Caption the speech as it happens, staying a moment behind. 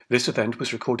This event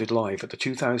was recorded live at the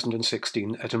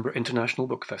 2016 Edinburgh International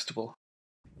Book Festival.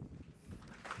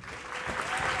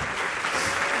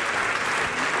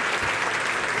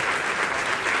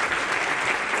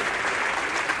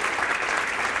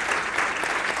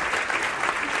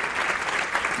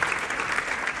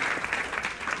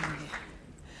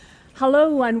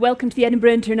 Hello and welcome to the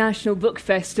Edinburgh International Book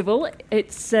Festival.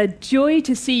 It's a joy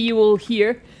to see you all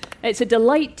here. It's a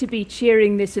delight to be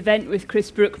chairing this event with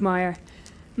Chris Brookmyre.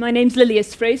 My name's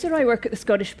Lilias Fraser. I work at the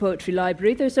Scottish Poetry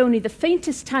Library. There's only the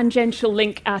faintest tangential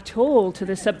link at all to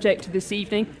the subject of this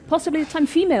evening. Possibly that I'm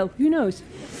female, who knows?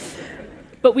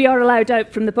 But we are allowed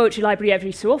out from the Poetry Library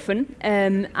every so often,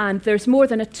 and there's more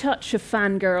than a touch of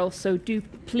fangirl, so do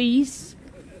please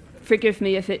forgive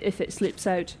me if it slips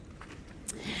out.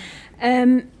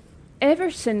 Ever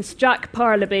since Jack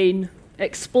Parlebane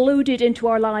exploded into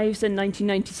our lives in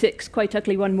 1996, quite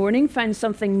ugly one morning, found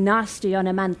something nasty on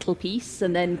a mantelpiece,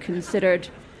 and then considered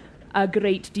a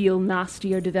great deal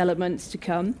nastier developments to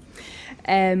come,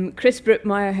 Chris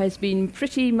Brookmyre has been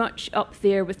pretty much up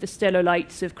there with the stellar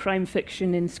lights of crime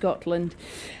fiction in Scotland.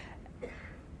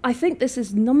 I think this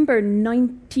is number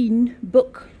 19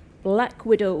 book, Black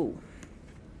Widow.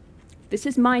 This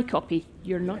is my copy.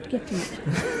 You're not getting it.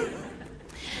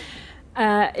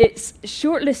 It's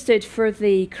shortlisted for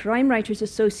the Crime Writers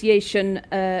Association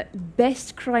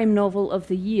Best Crime Novel of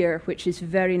the Year, which is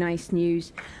very nice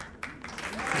news.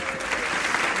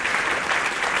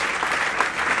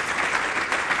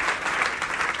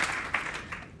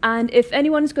 And if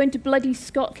anyone's going to bloody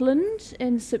Scotland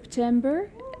in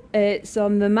September, it's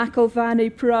on the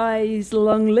McIlvanney Prize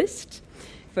long list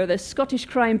for the Scottish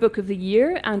Crime Book of the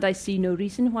Year, and I see no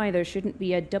reason why there shouldn't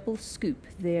be a double scoop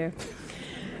there.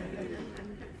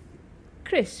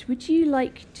 Chris, would you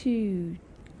like to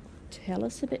tell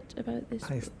us a bit about this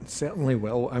book? I certainly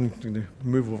will. I'm going to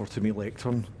move over to my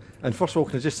lectern. And first of all,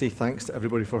 can I just say thanks to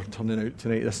everybody for turning out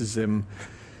tonight. This is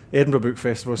Edinburgh Book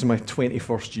Festival. This is my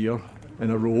 21st year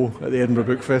in a row at the Edinburgh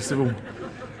Book Festival.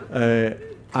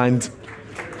 And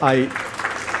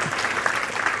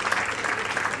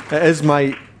it's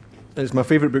my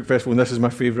favourite book festival, and this is my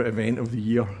favourite event of the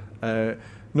year.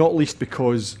 Not least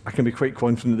because I can be quite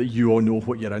confident that you all know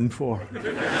what you're in for.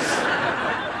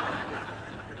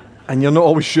 And you're not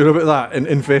always sure about that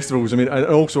in festivals. I mean, and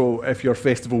also, if you're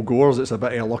festival goers, it's a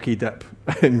bit of a lucky dip.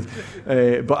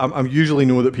 But I usually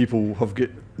know that people have got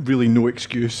really no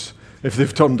excuse. If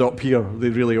they've turned up here, they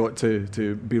really ought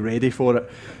to be ready for it.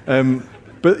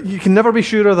 But you can never be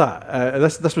sure of that.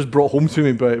 This was brought home to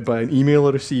me by an email I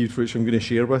received, which I'm going to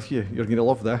share with you. You're going to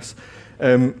love this.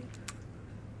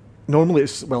 Normally, it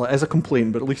is a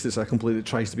complaint, but at least it's a complaint that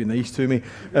tries to be nice to me.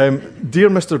 Dear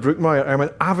Mr. Brookmyre, I'm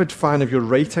an avid fan of your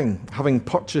writing, having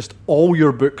purchased all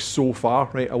your books so far.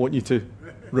 Right, I want you to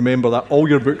remember that, all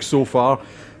your books so far.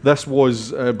 This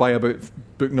was by about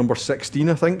book number 16,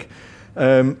 I think.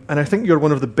 And I think you're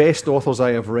one of the best authors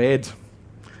I have read.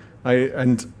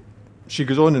 And she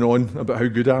goes on and on about how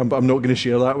good I am, but I'm not going to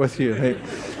share that with you. Right?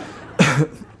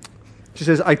 She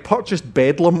says, I purchased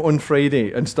Bedlam on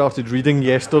Friday and started reading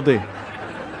yesterday.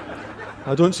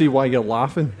 I don't see why you're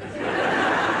laughing.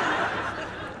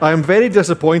 I am very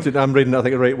disappointed. I'm reading that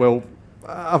thinking, right, well,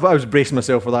 I was bracing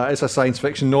myself for that. It's a science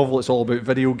fiction novel. It's all about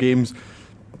video games.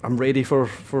 I'm ready for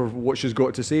what she's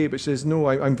got to say. But she says, no,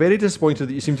 I'm very disappointed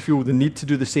that you seem to feel the need to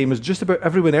do the same as just about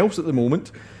everyone else at the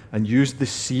moment and use the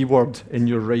C word in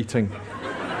your writing.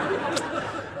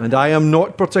 And I am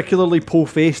not particularly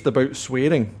po-faced about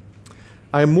swearing.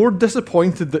 I am more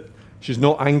disappointed that... She's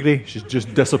not angry, she's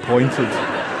just disappointed.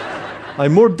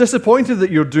 I'm more disappointed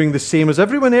that you're doing the same as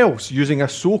everyone else, using a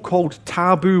so-called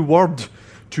taboo word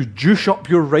to douche up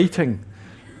your writing.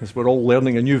 As we're all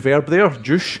learning a new verb there,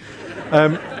 douche.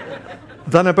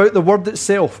 Than about the word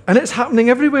itself. And it's happening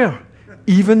everywhere.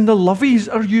 Even the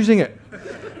lovies are using it.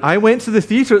 I went to the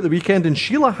theatre at the weekend and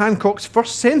Sheila Hancock's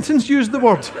first sentence used the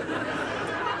word.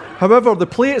 However, the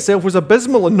play itself was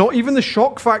abysmal and not even the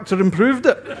shock factor improved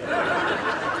it.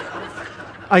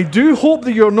 I do hope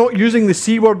that you're not using the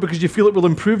C word because you feel it will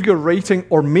improve your writing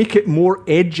or make it more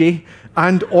edgy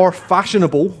and or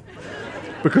fashionable,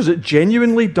 because it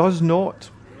genuinely does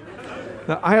not.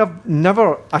 Now, I have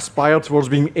never aspired towards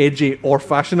being edgy or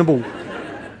fashionable.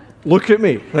 Look at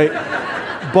me, right?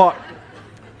 But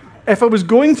if I was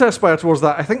going to aspire towards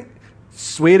that, I think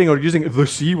swearing or using the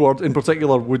C word in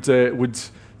particular would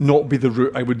not be the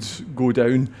route I would go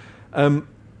down.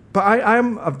 But I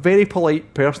am a very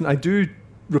polite person. I do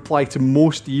reply to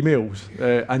most emails,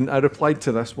 and I replied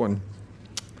to this one.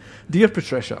 Dear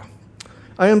Patricia,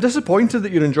 I am disappointed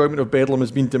that your enjoyment of Bedlam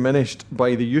has been diminished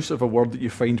by the use of a word that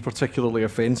you find particularly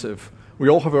offensive. We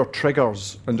all have our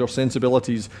triggers and our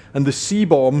sensibilities, and the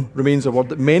C-bomb remains a word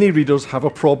that many readers have a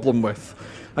problem with.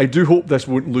 I do hope this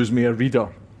won't lose me a reader,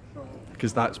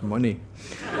 because that's money.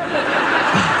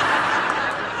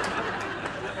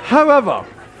 However,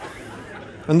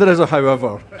 and there is a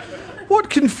however, what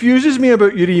confuses me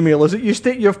about your email is that you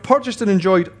state you have purchased and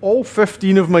enjoyed all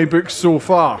 15 of my books so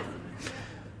far.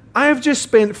 I have just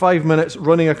spent 5 minutes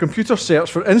running a computer search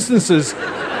for instances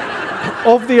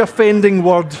of the offending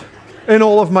word in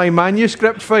all of my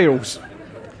manuscript files.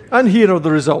 And here are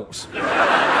the results.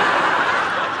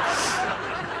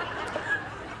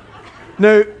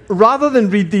 Now, rather than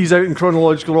read these out in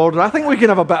chronological order, I think we can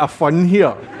have a bit of fun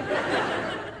here.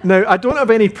 Now, I don't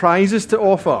have any prizes to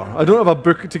offer. I don't have a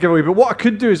book to give away, but what I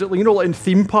could do is, like in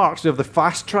theme parks, you have the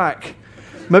fast track.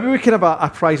 Maybe we can have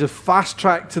a prize of fast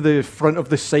track to the front of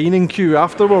the signing queue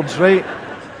afterwards, right?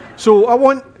 So I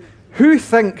want, who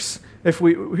reckons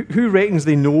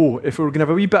they know if we're going to have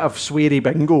a wee bit of sweary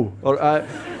bingo? Or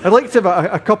I'd like to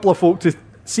have a couple of folk to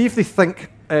see if they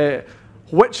think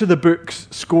which of the books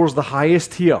scores the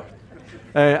highest here.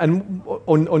 And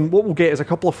on what we'll get is a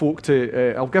couple of folk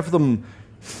to, I'll give them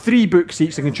 3 books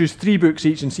each. They can choose 3 books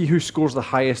each and see who scores the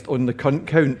highest on the cunt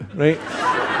count, right?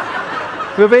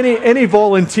 If we have any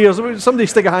volunteers, somebody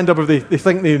stick a hand up if they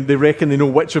think they reckon they know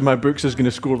which of my books is going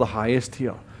to score the highest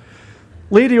here.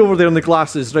 Lady over there in the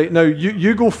glasses, right now,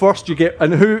 you go first,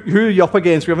 and who are you up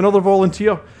against? We have another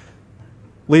volunteer.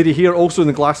 Lady here, also in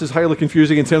the glasses, highly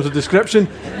confusing in terms of description.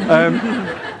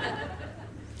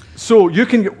 So you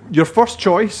can get your first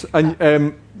choice,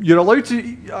 and you're allowed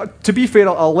to be fair,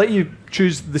 I'll let you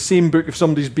choose the same book if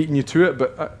somebody's beaten you to it,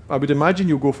 but I would imagine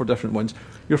you'll go for different ones.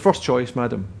 Your first choice,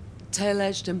 madam. Tail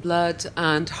Edged in Blood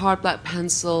and Hard Black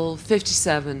Pencil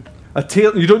 57.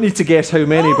 You don't need to guess how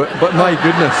many, but my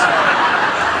goodness.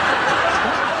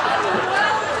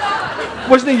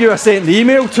 Wasn't it you I sent the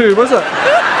email to, was it?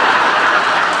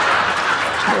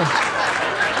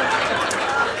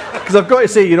 Because I've got to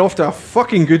say, you're off to a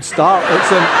fucking good start.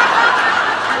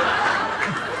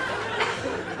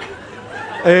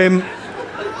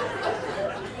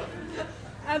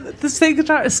 The Sacred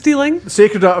Art of Stealing. The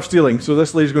Sacred Art of Stealing. So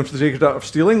this lady's going for the Sacred Art of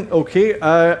Stealing. Okay,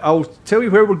 I'll tell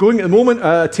you where we're going at the moment.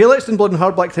 Tail Etched in Blood and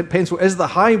Hard Black Pencil is the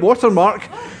high watermark.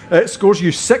 It scores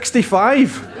you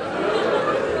 65.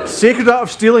 Sacred Art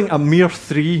of Stealing, a mere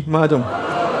 3, madam.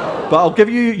 But I'll give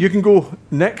you can go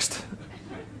next.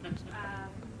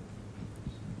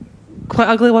 Quite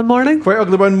Ugly One Morning. Quite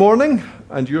Ugly One Morning.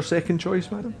 And your second choice,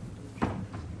 madam?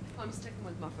 I'm sticking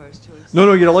with my first choice.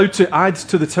 No, you're allowed to add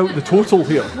to the total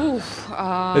here.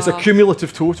 It's a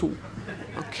cumulative total.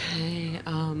 Okay,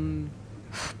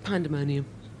 Pandemonium.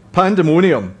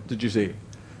 Pandemonium, did you say?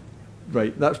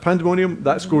 Right, that's Pandemonium.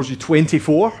 That scores you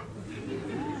 24.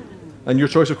 And your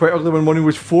choice of Quite Ugly One Morning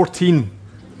was 14.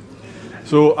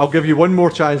 So I'll give you one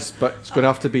more chance, but it's going to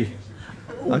have to be...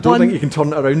 I don't think you can turn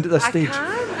it around at this stage.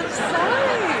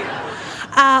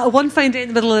 One Fine Day in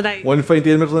the Middle of the Night. One Fine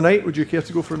Day in the Middle of the Night. Would you care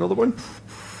to go for another one? No,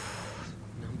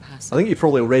 I'm passing. I think you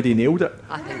probably already nailed it.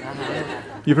 I think I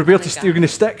have. You prepared to... You're going to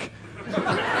stick?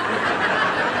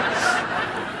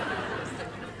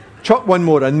 Chuck one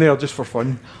more in there just for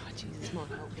fun. Oh, Jesus, not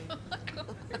helping.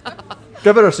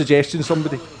 Give her a suggestion,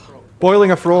 somebody.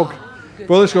 Boiling a Frog.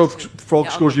 Boiling a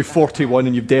Frog scores you 41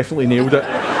 and you've definitely nailed it.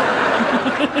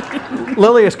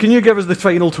 Lilius, can you give us the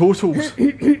final totals?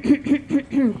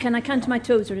 Can I count my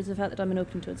toes, or is the fact that I'm an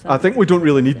open toe? I think we don't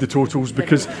really need the totals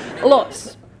because...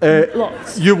 Lots.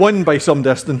 Lots. You won by some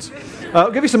distance.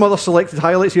 I'll give you some other selected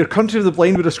highlights here. Country of the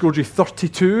Blind would have scored you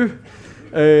 32.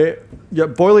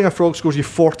 Boiling a Frog scores you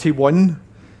 41.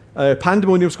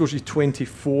 Pandemonium scores you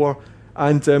 24.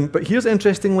 And but here's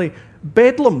interestingly,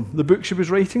 Bedlam, the book she was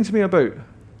writing to me about,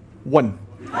 1.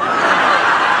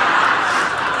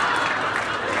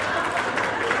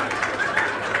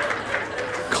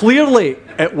 Clearly,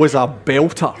 it was a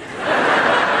belter.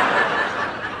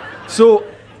 So,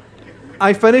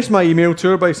 I finished my email to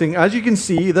her by saying, as you can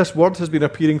see, this word has been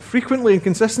appearing frequently and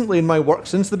consistently in my work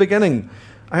since the beginning.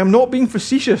 I am not being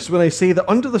facetious when I say that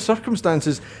under the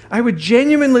circumstances, I would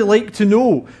genuinely like to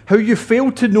know how you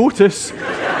failed to notice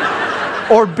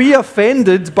or be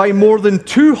offended by more than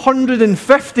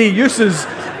 250 uses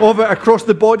of it across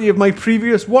the body of my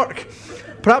previous work.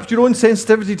 Perhaps your own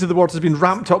sensitivity to the word has been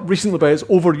ramped up recently by its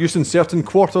overuse in certain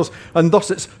quarters, and thus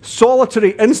its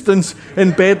solitary instance in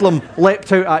Bedlam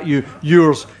leapt out at you.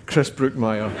 Yours, Chris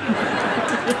Brookmeyer.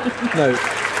 Now,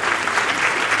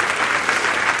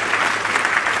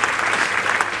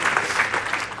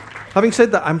 having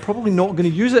said that, I'm probably not going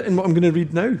to use it in what I'm going to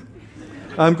read now.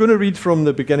 I'm going to read from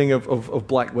the beginning of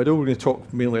Black Widow. We're going to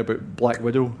talk mainly about Black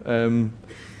Widow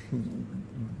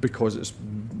because it's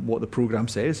what the programme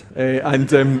says,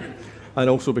 and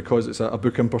also because it's a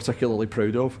book I'm particularly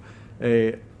proud of.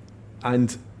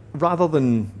 And rather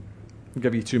than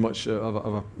give you too much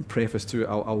of a preface to it,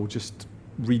 I'll just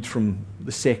read from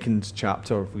the second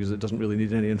chapter because it doesn't really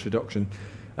need any introduction.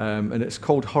 And it's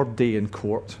called Her Day in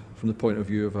Court, from the point of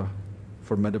view of a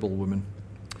formidable woman.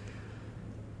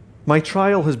 My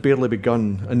trial has barely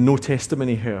begun and no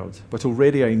testimony heard, but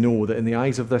already I know that in the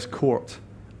eyes of this court,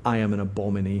 I am an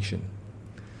abomination.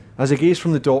 As I gaze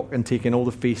from the dock and take in all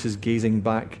the faces gazing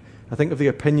back, I think of the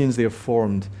opinions they have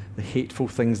formed, the hateful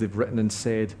things they've written and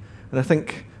said, and I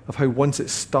think of how once it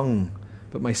stung,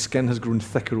 but my skin has grown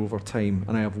thicker over time,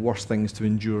 and I have worse things to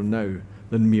endure now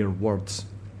than mere words.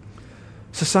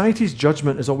 Society's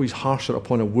judgment is always harsher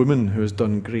upon a woman who has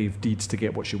done grave deeds to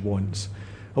get what she wants,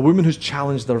 a woman who's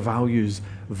challenged their values,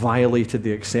 violated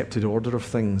the accepted order of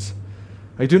things.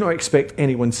 I do not expect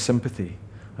anyone's sympathy.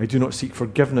 I do not seek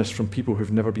forgiveness from people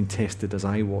who've never been tested as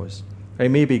I was. I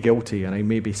may be guilty and I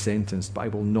may be sentenced, but I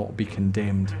will not be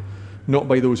condemned, not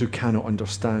by those who cannot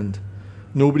understand.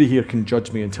 Nobody here can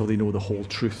judge me until they know the whole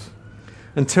truth.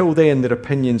 Until then, their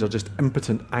opinions are just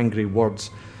impotent, angry words.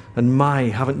 And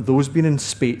haven't those been in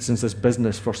spate since this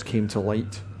business first came to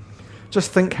light?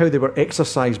 Just think how they were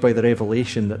exercised by the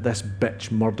revelation that this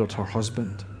bitch murdered her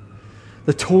husband.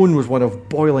 The tone was one of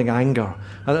boiling anger,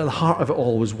 and at the heart of it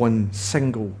all was one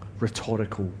single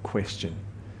rhetorical question.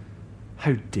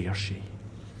 How dare she?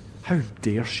 How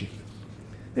dare she?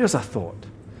 There's a thought.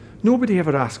 Nobody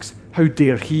ever asks, how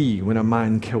dare he, when a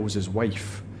man kills his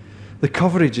wife? The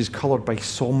coverage is coloured by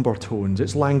sombre tones,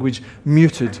 its language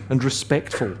muted and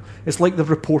respectful. It's like they're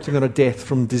reporting on a death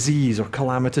from disease or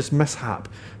calamitous mishap.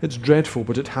 It's dreadful,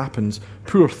 but it happens.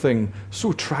 Poor thing,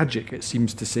 so tragic, it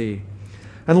seems to say.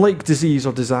 And like disease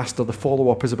or disaster, the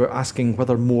follow-up is about asking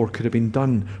whether more could have been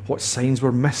done, what signs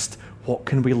were missed, what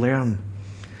can we learn?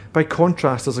 By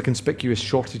contrast, there's a conspicuous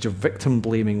shortage of victim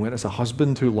blaming when it's a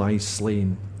husband who lies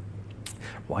slain.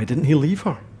 Why didn't he leave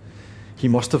her? He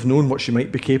must have known what she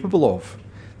might be capable of.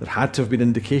 There had to have been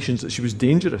indications that she was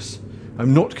dangerous.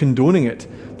 I'm not condoning it,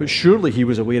 but surely he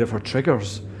was aware of her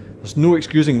triggers. There's no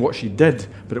excusing what she did,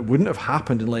 but it wouldn't have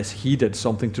happened unless he did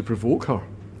something to provoke her.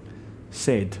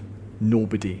 Said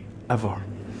nobody, ever.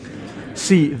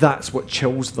 See, that's what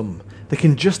chills them. They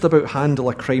can just about handle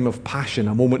a crime of passion,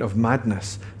 a moment of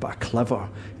madness, but a clever,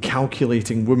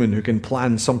 calculating woman who can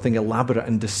plan something elaborate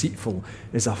and deceitful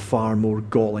is a far more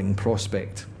galling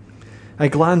prospect. I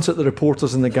glance at the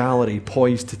reporters in the gallery,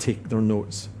 poised to take their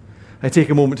notes. I take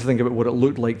a moment to think about what it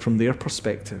looked like from their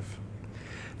perspective.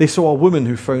 They saw a woman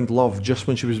who found love just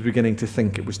when she was beginning to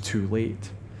think it was too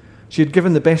late. She had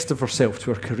given the best of herself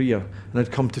to her career and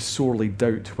had come to sorely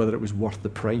doubt whether it was worth the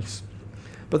price.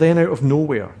 But then out of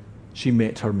nowhere, she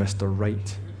met her Mr.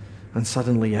 Right, and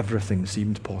suddenly everything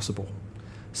seemed possible.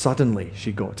 Suddenly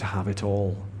she got to have it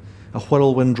all. A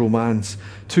whirlwind romance,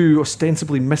 two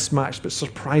ostensibly mismatched but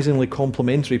surprisingly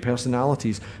complementary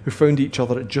personalities who found each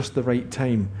other at just the right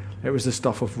time. It was the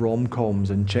stuff of rom-coms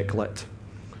and chick lit.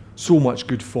 So much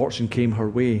good fortune came her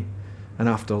way, and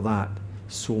after that,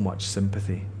 so much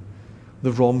sympathy.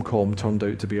 The rom-com turned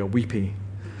out to be a weepy.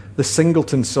 The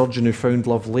singleton surgeon who found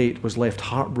love late was left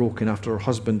heartbroken after her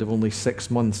husband of only 6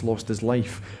 months lost his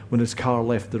life when his car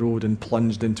left the road and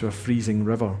plunged into a freezing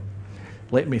river.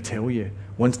 Let me tell you,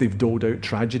 once they've doled out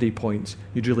tragedy points,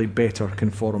 you'd really better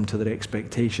conform to their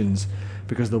expectations,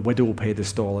 because the widow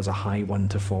pedestal is a high one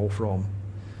to fall from.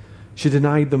 She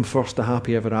denied them first a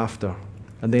happy ever after,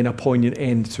 and then a poignant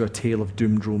end to a tale of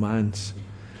doomed romance.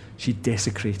 She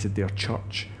desecrated their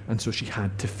church, and so she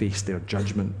had to face their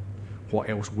judgment. What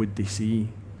else would they see?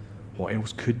 What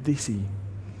else could they see?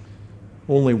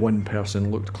 Only one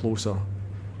person looked closer,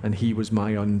 and he was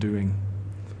my undoing.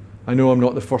 I know I'm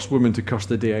not the first woman to curse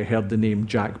the day I heard the name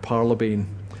Jack Parlebane,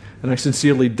 and I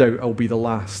sincerely doubt I'll be the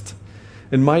last.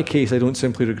 In my case, I don't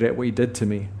simply regret what he did to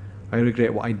me, I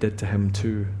regret what I did to him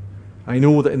too. I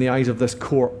know that in the eyes of this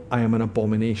court, I am an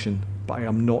abomination, but I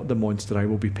am not the monster I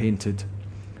will be painted.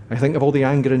 I think of all the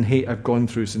anger and hate I've gone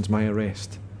through since my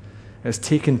arrest. It's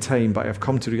taken time, but I've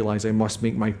come to realise I must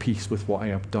make my peace with what I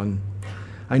have done.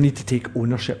 I need to take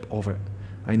ownership of it.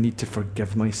 I need to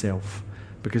forgive myself,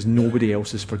 because nobody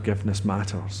else's forgiveness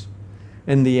matters.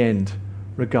 In the end,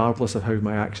 regardless of how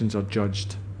my actions are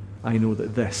judged, I know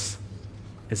that this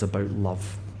is about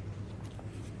love.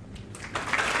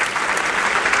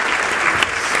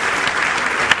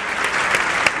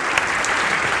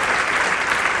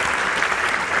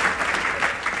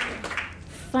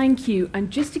 Thank you.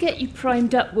 And just to get you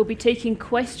primed up, we'll be taking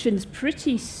questions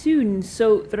pretty soon.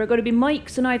 So there are going to be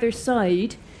mics on either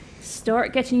side.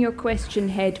 Start getting your question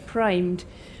head primed.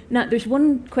 Now, there's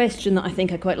one question that I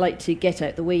think I'd quite like to get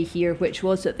out the way here, which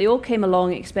was that they all came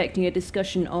along expecting a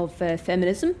discussion of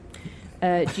feminism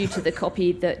due to the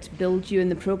copy that billed you in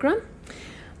the programme.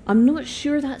 I'm not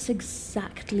sure that's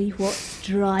exactly what's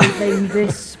driving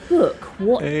this book.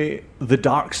 What the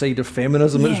dark side of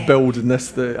feminism that's billed in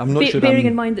this. I'm not sure. Bearing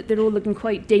in mind that they're all looking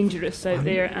quite dangerous out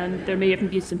there, and there may even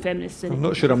be some feminists in it. I'm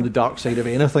not sure I'm the dark side of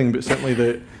anything, but certainly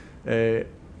the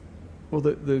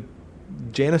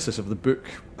genesis of the book,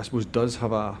 I suppose, does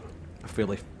have a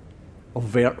fairly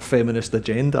overt feminist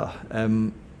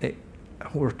agenda.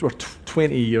 We're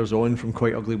 20 years on from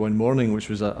Quite Ugly One Morning, which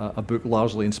was a book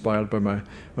largely inspired by my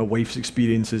wife's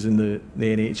experiences in the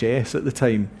NHS at the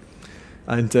time.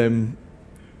 And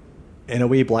in a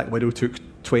way, Black Widow took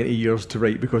 20 years to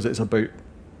write because it's about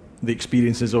the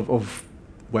experiences of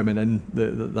women in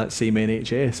that same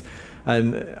NHS.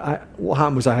 And what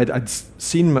happened was I'd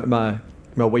seen my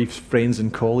wife's friends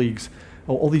and colleagues,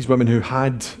 all these women who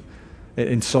had,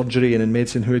 in surgery and in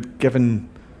medicine, who had given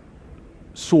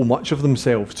so much of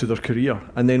themselves to their career,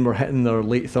 and then were hitting their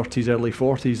late 30s, early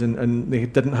 40s, and they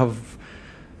didn't have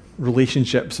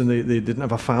relationships, and they didn't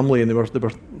have a family, and they were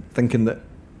thinking that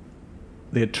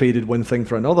they had traded one thing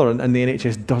for another, and the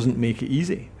NHS doesn't make it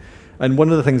easy. And one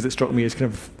of the things that struck me as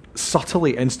kind of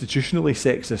subtly institutionally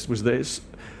sexist was that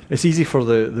it's easy for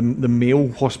the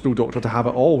male hospital doctor to have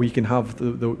it all. He can have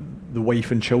the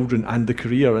wife and children and the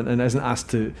career, and isn't asked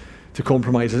to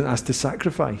compromise, isn't asked to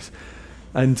sacrifice.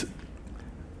 And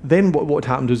then what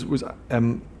happened was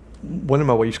one of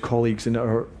my wife's colleagues in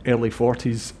her early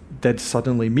 40s did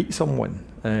suddenly meet someone,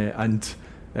 and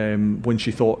when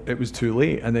she thought it was too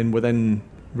late, and then within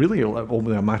really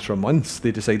only a matter of months,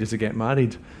 they decided to get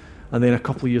married. And then a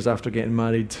couple of years after getting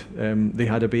married, they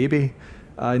had a baby,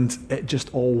 and it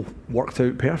just all worked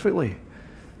out perfectly,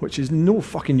 which is no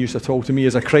fucking use at all to me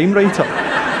as a crime writer.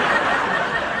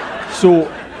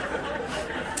 So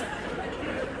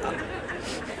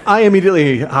I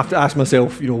immediately have to ask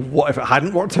myself, what if it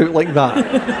hadn't worked out like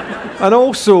that? And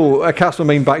also, I cast my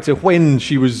mind back to when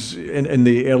she was in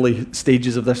the early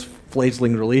stages of this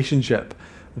fledgling relationship,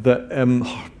 that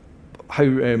how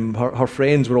her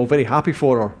friends were all very happy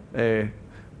for her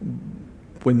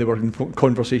when they were in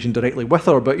conversation directly with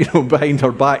her, but behind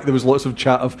her back there was lots of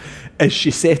chat of, is she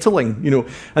settling?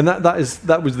 And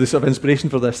that was the sort of inspiration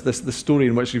for this story,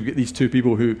 in which you've got these two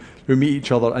people who meet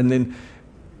each other, and then,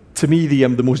 to me, the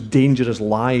most dangerous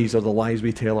lies are the lies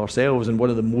we tell ourselves, and one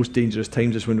of the most dangerous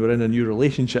times is when we're in a new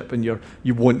relationship and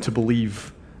you want to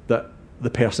believe that the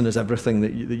person is everything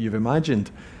that you've imagined.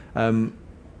 And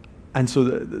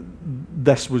so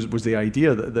this was the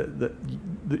idea that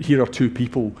here are two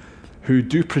people who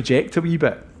do project a wee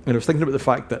bit. And I was thinking about the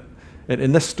fact that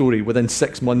in this story, within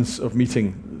 6 months of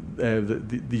meeting,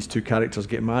 these two characters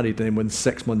get married, and then within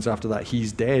 6 months after that,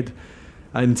 he's dead.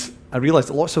 And I realised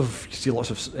that lots of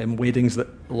weddings,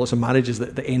 lots of marriages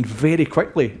that end very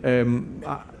quickly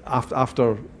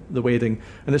after the wedding,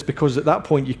 and it's because at that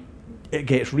point it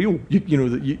gets real.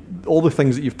 All the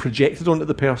things that you've projected onto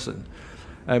the person.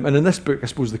 And in this book, I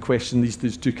suppose the question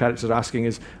these two characters are asking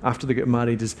is, after they get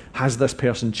married, has this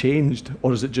person changed,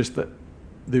 or is it just that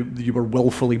you were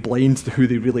willfully blind to who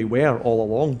they really were all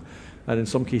along, and in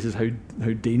some cases how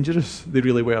dangerous they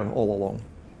really were all along.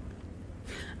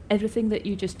 Everything that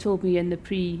you just told me in the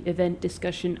pre-event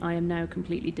discussion, I am now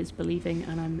completely disbelieving,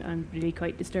 and I'm really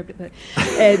quite disturbed at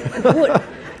that.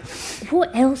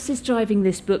 What else is driving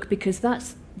this book? Because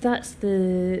that's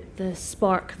the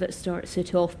spark that starts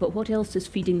it off. But what else is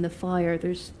feeding the fire?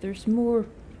 There's more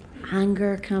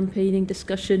anger, campaigning,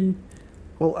 discussion.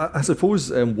 Well, I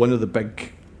suppose one of the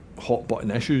big hot button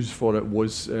issues for it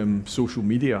was social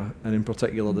media, and in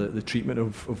particular the treatment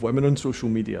of women on social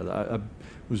media. That I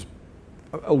was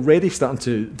already starting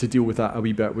to deal with that a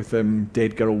wee bit with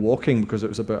Dead Girl Walking, because it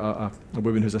was about a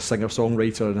woman who's a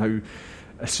singer-songwriter, and how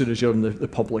as soon as you're in the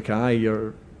public eye,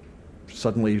 you're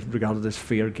suddenly regarded as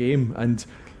fair game. And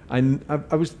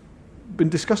I was been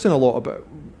discussing a lot about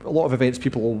a lot of events.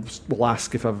 People will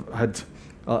ask if I've had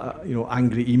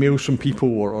angry emails from people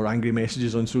or angry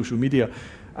messages on social media,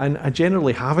 and I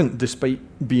generally haven't, despite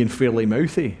being fairly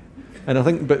mouthy. And I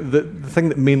think, but the thing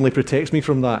that mainly protects me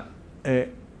from that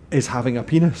is having a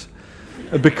penis,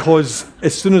 because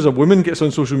as soon as a woman gets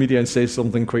on social media and says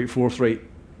something quite forthright,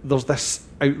 there's this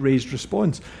outraged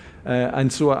response.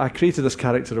 And so I created this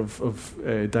character of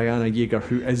Diana Yeager,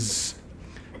 who is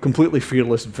completely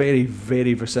fearless, very,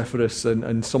 very vociferous,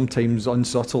 and sometimes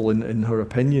unsubtle in her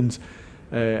opinions.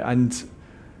 And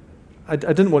I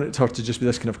didn't want her to just be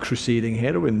this kind of crusading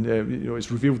heroine.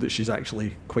 It's revealed that she's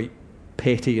actually quite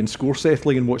petty and score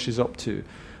settling in what she's up to.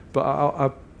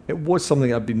 But it was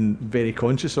something I've been very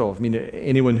conscious of. I mean,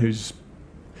 anyone who's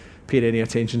paid any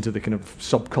attention to the kind of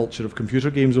subculture of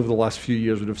computer games over the last few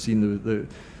years would have seen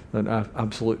an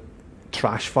absolute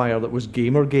trash fire that was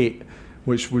Gamergate,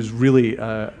 which was really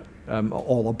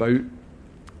all about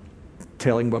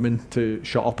telling women to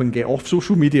shut up and get off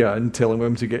social media and telling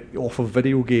women to get off of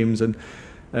video games. And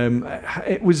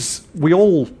we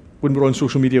all, when we're on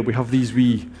social media, we have these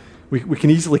we can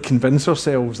easily convince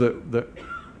ourselves that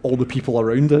all the people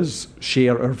around us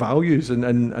share our values,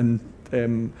 and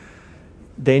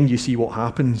then you see what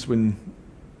happens when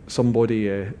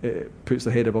somebody puts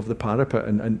their head above the parapet,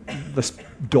 and this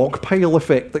dogpile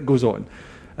effect that goes on.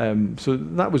 So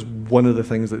that was one of the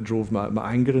things that drove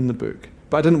my anger in the book.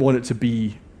 But I didn't want it to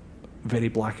be very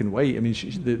black and white. I mean,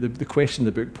 the question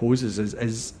the book poses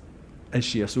is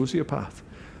she a sociopath?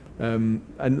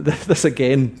 And this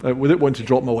again, without wanting to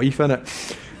drop my wife in it,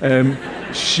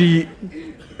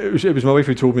 it was my wife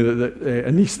who told me that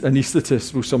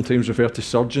anaesthetists will sometimes refer to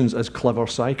surgeons as clever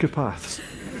psychopaths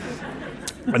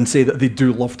and say that they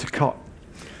do love to cut.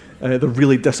 They're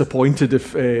really disappointed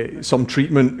if some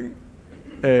treatment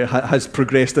has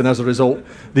progressed, and as a result,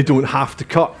 they don't have to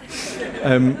cut.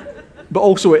 But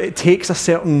also, it takes a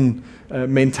certain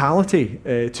mentality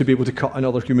to be able to cut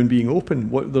another human being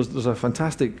open. There's a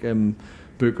fantastic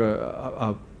book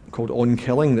called On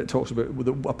Killing that talks about,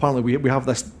 apparently we have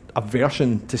this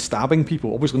aversion to stabbing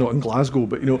people, obviously not in Glasgow,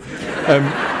 but that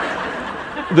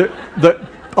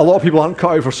a lot of people aren't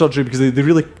cut out for surgery because they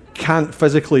really can't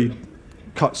physically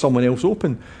cut someone else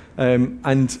open.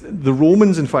 And the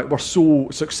Romans, in fact, were so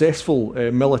successful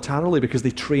militarily because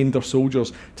they trained their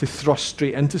soldiers to thrust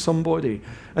straight into somebody.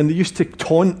 And they used to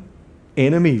taunt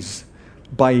enemies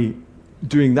by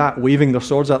doing that, waving their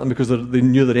swords at them, because they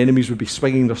knew their enemies would be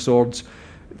swinging their swords,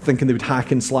 thinking they would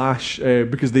hack and slash,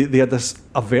 because they had this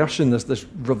aversion, this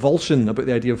revulsion about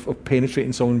the idea of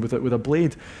penetrating someone with a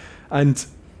blade. And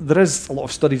there is a lot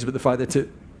of studies about the fact that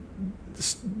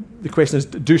the question is,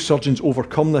 do surgeons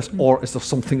overcome this, or is there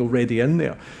something already in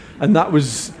there? And that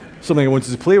was something I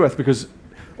wanted to play with, because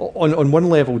on one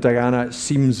level, Diana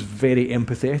seems very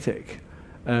empathetic.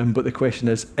 But the question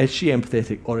is she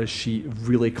empathetic, or is she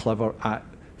really clever at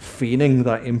feigning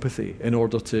that empathy in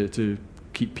order to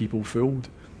keep people fooled?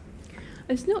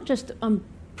 It's not just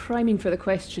priming for the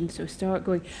question, so start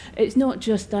going. It's not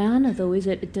just Diana, though, is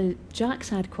it? Jack's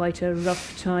had quite a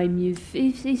rough time.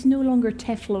 He's no longer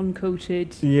Teflon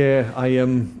coated. Yeah,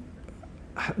 I'm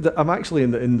actually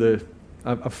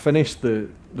I've finished the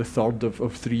third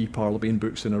of 3 Parlebane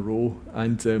books in a row,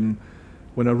 and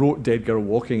when I wrote Dead Girl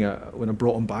Walking, when I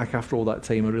brought him back after all that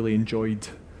time, I really enjoyed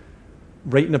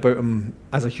writing about him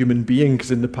as a human being,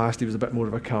 because in the past he was a bit more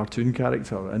of a cartoon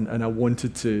character, and I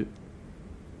wanted to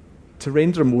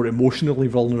render him more emotionally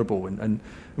vulnerable. And I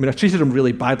mean, I treated him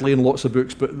really badly in lots of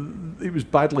books, but it was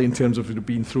badly in terms of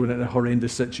being thrown into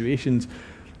horrendous situations.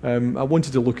 I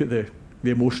wanted to look at the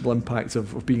emotional impacts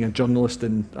of being a journalist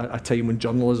in a time when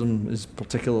journalism is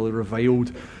particularly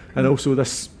reviled. And also,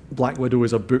 this Black Widow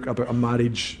is a book about a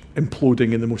marriage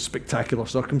imploding in the most spectacular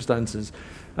circumstances.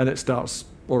 And it starts,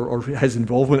 or his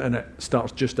involvement in it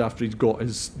starts just after he's got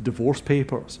his divorce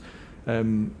papers.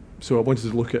 So I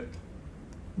wanted to look at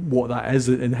what that is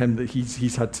in him, that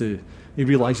he's had to, he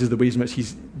realises the ways in which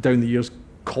he's down the years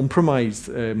compromised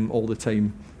all the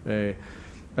time,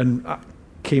 and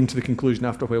came to the conclusion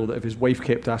after a while that if his wife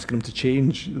kept asking him to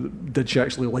change, did she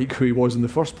actually like who he was in the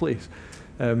first place?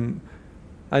 And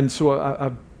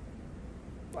so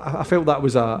I felt that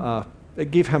was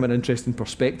it gave him an interesting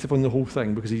perspective on the whole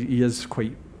thing, because he is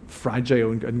quite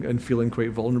fragile and feeling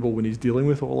quite vulnerable when he's dealing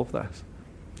with all of this.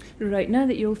 Right, now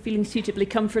that you're feeling suitably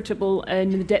comfortable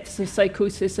in the depths of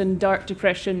psychosis and dark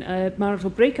depression,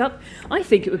 marital breakup, I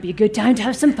think it would be a good time to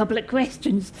have some public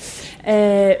questions.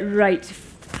 Right,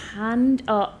 hand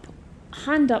up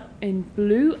in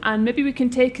blue, and maybe we can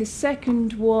take a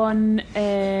second one.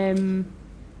 Hand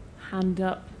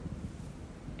up,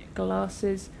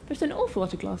 glasses. There's an awful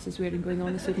lot of glasses wearing going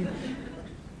on this evening.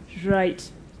 Right,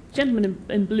 gentleman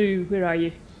in blue, where are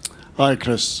you? Hi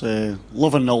Chris,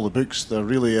 loving all the books. They're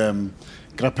really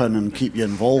gripping and keep you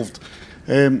involved.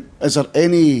 Is there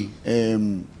any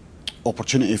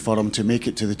opportunity for him to make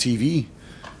it to the TV?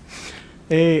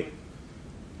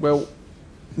 Well,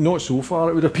 not so far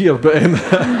it would appear, but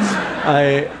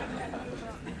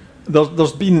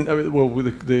there's been,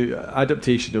 the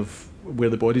adaptation of Where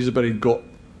the Bodies Are Buried got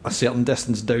a certain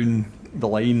distance down the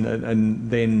line and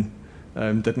then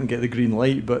didn't get the green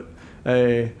light, but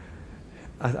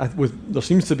there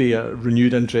seems to be a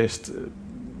renewed interest.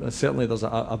 Certainly there's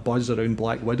a buzz around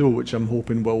Black Widow, which I'm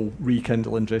hoping will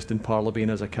rekindle interest in Parlabane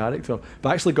as a character. But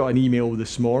I actually got an email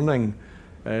this morning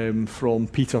from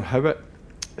Peter Howitt,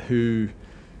 who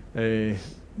wrote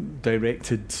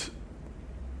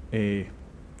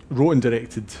and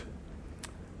directed,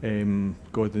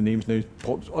 God, the name's now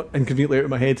popped inconveniently out of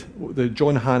my head, the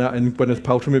John Hannah and Gwyneth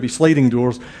Paltrow movie Sliding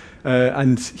Doors,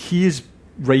 and he is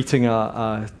writing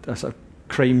a sort of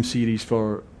crime series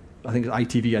for, I think it's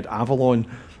ITV at Avalon,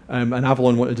 and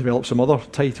Avalon want to develop some other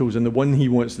titles, and the one he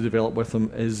wants to develop with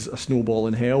them is A Snowball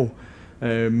in Hell,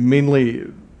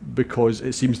 mainly because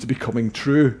it seems to be coming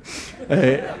true.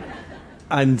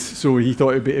 And so he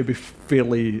thought it'd be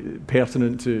fairly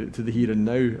pertinent to the here and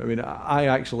now. I mean,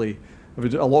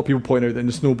 a lot of people point out that in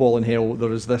The Snowball in Hell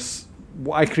there is this,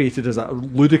 what I created as a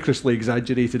ludicrously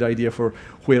exaggerated idea for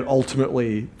where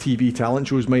ultimately TV talent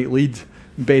shows might lead.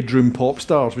 Bedroom pop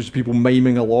stars, which is people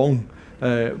miming along.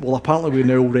 Well, apparently we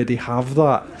now already have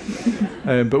that.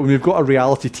 But when we've got a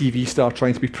reality TV star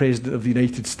trying to be president of the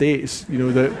United States,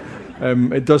 that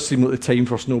it does seem like the time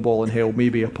for Snowball in Hell may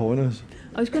be upon us.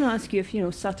 I was going to ask you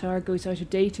if, Satire goes out of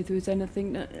date, if there was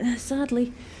anything that,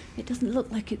 sadly, it doesn't look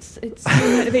like it's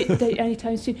going out of date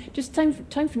anytime soon. Just time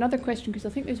for another question, because I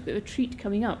think there's a bit of a treat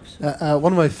coming up. So.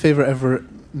 One of my favourite ever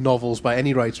novels by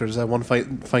any writer is One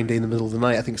Fine Day in the Middle of the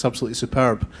Night. I think it's absolutely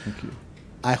superb. Thank you.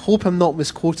 I hope I'm not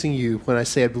misquoting you when I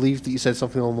say I believe that you said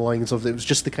something along the lines of that it was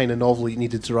just the kind of novel you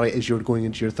needed to write as you were going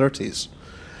into your 30s.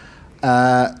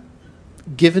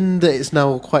 Given that it's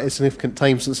now quite a significant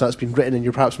time since that's been written and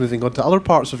you're perhaps moving on to other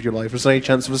parts of your life, is there any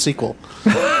chance of a sequel?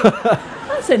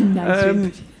 That's a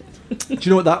nice Do you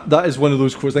know what, that is one of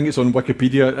those quotes, I think it's on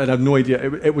Wikipedia, and I have no idea,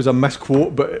 it was a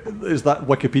misquote, but is that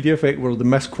Wikipedia effect where the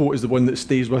misquote is the one that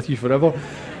stays with you forever?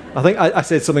 I think I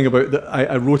said something about that.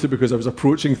 I wrote it because I was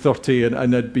approaching 30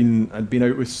 and I'd been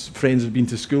out with friends I'd been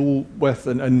to school with,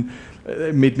 and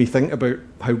it made me think about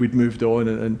how we'd moved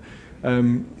on.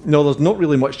 No, there's not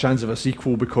really much chance of a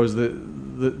sequel because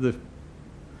the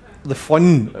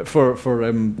fun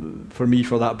for me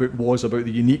for that book was about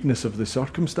the uniqueness of the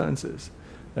circumstances,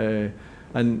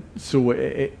 and so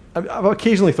I've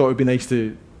occasionally thought it would be nice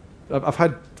to. I've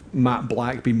had Matt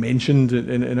Black be mentioned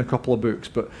in a couple of books,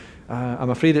 but I'm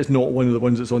afraid it's not one of the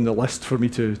ones that's on the list for me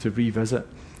to revisit.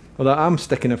 Although I'm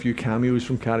sticking a few cameos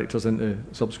from characters into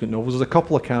subsequent novels. There's a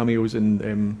couple of cameos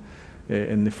in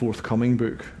the forthcoming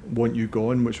book, Want You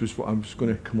Gone, which was what I was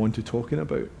going to come on to talking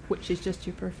about. Which is just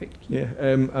your perfect key. Yeah,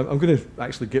 I'm going to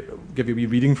actually give you a wee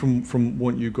reading from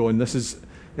Want You Gone. It's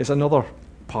another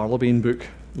Parlabane book,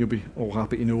 you'll be all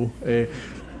happy to know.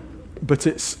 But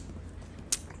it's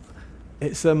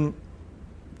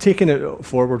taking it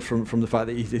forward from the fact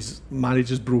that his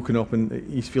marriage is broken up and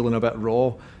he's feeling a bit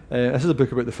raw. This is a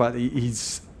book about the fact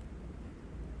that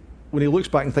when he looks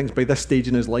back and thinks by this stage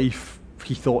in his life,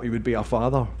 he thought he would be a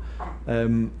father,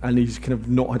 and he's kind of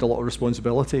not had a lot of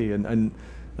responsibility, and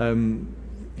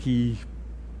he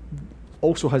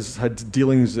also has had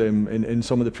dealings in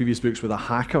some of the previous books with a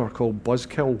hacker called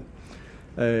Buzzkill,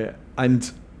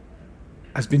 and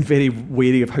has been very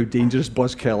wary of how dangerous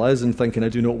Buzzkill is, and thinking I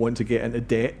do not want to get into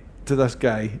debt to this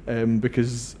guy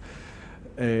because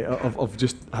of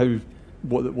just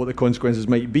what the consequences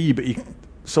might be. But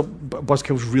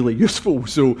Buzzkill's really useful,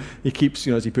 so he keeps,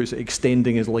 as he puts it,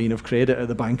 extending his line of credit at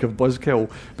the Bank of Buzzkill.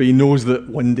 But he knows that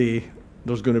one day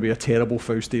there's going to be a terrible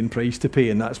Faustian price to pay,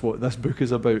 and that's what this book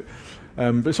is about.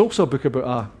 But it's also a book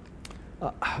about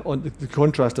on the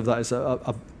contrast of that is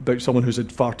about someone who's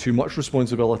had far too much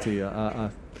responsibility.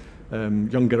 A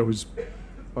young girl whose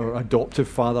adoptive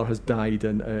father has died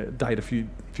and died a few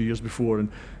years before,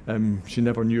 and she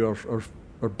never knew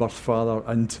her birth father,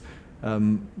 and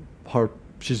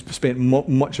she's spent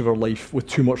much of her life with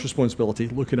too much responsibility,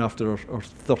 looking after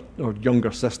her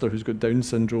younger sister who's got Down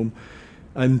syndrome,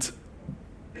 and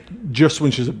just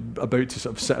when she's about to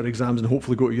sort of sit her exams and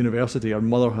hopefully go to university, her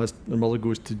mother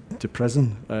goes to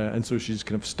prison, and so she's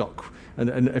kind of stuck.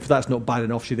 And if that's not bad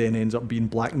enough, she then ends up being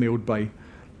blackmailed by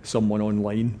someone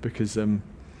online, because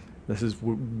this is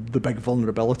the big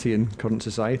vulnerability in current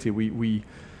society.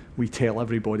 We tell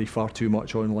everybody far too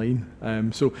much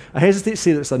online. So I hesitate to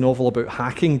say that it's a novel about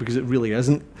hacking, because it really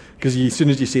isn't. Because as soon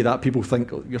as you say that, people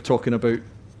think you're talking about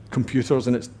computers,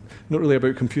 and it's not really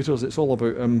about computers. It's all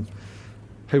about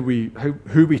who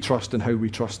we trust and how we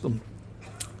trust them.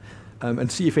 And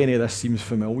see if any of this seems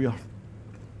familiar.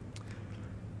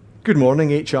 Good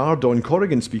morning, HR. Don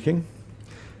Corrigan speaking.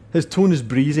 His tone is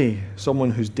breezy,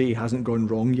 someone whose day hasn't gone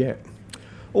wrong yet.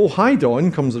 Oh, hi,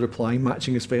 Don, comes the reply,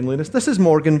 matching his friendliness. This is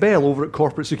Morgan Bell over at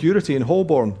Corporate Security in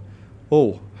Holborn.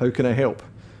 Oh, how can I help?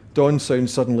 Don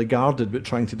sounds suddenly guarded but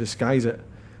trying to disguise it,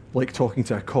 like talking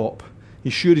to a cop.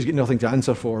 He's sure he's got nothing to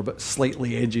answer for, but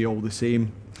slightly edgy all the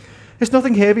same. It's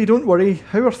nothing heavy, don't worry.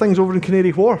 How are things over in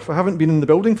Canary Wharf? I haven't been in the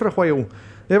building for a while.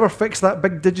 They ever fix that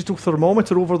big digital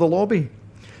thermometer over the lobby?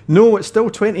 No, it's still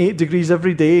 28 degrees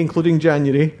every day, including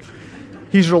January.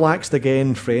 He's relaxed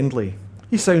again, friendly.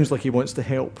 He sounds like he wants to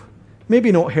help.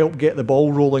 Maybe not help get the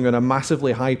ball rolling on a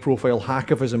massively high-profile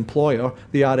hack of his employer,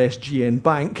 the RSGN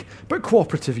Bank, but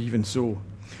cooperative even so.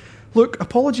 Look,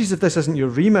 apologies if this isn't your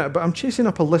remit, but I'm chasing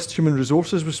up a list Human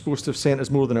Resources was supposed to have sent us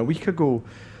more than a week ago.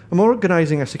 I'm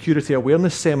organising a security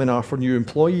awareness seminar for new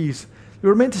employees. They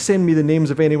were meant to send me the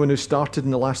names of anyone who started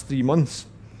in the last 3 months.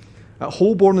 At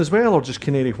Holborn as well, or just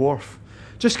Canary Wharf?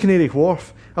 Just Canary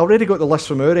Wharf. I already got the list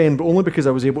from our end, but only because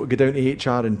I was able to go down to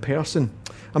HR in person.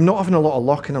 I'm not having a lot of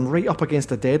luck, and I'm right up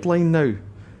against a deadline now.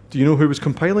 Do you know who was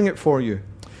compiling it for you?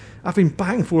 I've been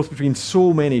back and forth between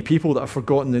so many people that I've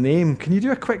forgotten the name. Can you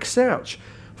do a quick search?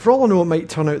 For all I know, it might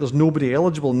turn out there's nobody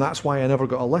eligible, and that's why I never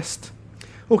got a list.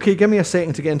 OK, give me a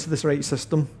second to get into this right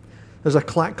system. There's a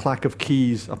clack-clack of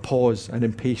keys, a pause, an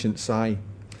impatient sigh.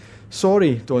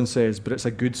 Sorry, Don says, but it's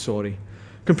a good sorry.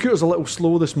 Computer's a little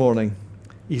slow this morning.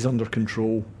 He's under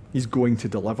control. He's going to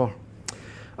deliver.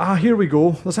 Here we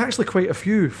go. There's actually quite a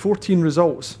few, 14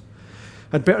 results.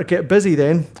 I'd better get busy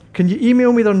then. Can you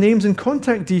email me their names and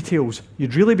contact details?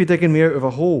 You'd really be digging me out of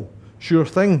a hole. Sure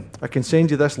thing. I can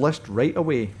send you this list right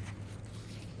away.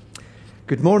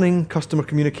 Good morning, Customer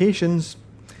Communications.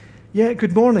 Yeah,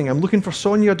 good morning. I'm looking for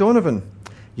Sonia Donovan.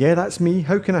 Yeah, that's me.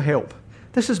 How can I help?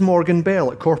 This is Morgan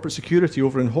Bell at Corporate Security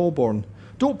over in Holborn.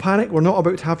 Don't panic. We're not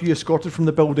about to have you escorted from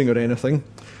the building or anything.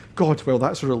 God, well,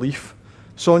 that's a relief.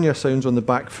 Sonia sounds on the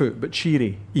back foot, but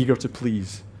cheery, eager to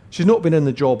please. She's not been in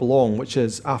the job long, which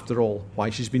is, after all, why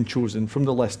she's been chosen from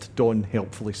the list Don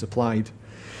helpfully supplied.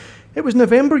 It was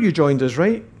November you joined us,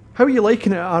 right? How are you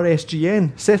liking it at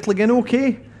RSGN? Settling in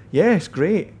okay? Yes,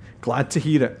 great. Glad to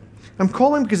hear it. I'm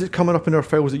calling because it's coming up in our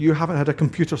files that you haven't had a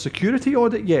computer security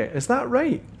audit yet. Is that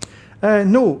right?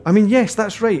 No. Yes,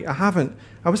 that's right. I haven't.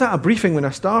 I was at a briefing when I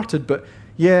started, but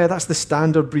yeah, that's the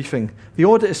standard briefing. The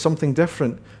audit is something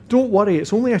different. Don't worry,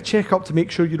 it's only a check-up to make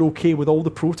sure you're okay with all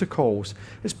the protocols.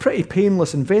 It's pretty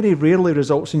painless and very rarely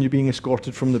results in you being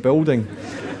escorted from the building.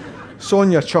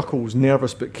 Sonia chuckles,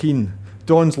 nervous but keen.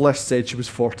 Dawn's list said she was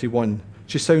 41.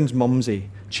 She sounds mumsy,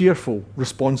 cheerful,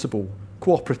 responsible,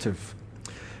 cooperative.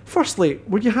 Firstly,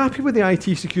 were you happy with the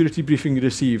IT security briefing you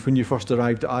received when you first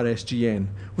arrived at RSGN?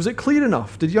 Was it clear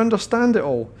enough? Did you understand it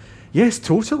all? Yes,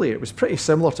 totally. It was pretty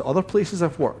similar to other places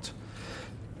I've worked.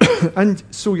 And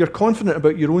so you're confident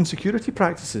about your own security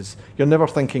practices. You're never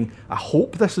thinking, I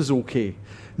hope this is okay.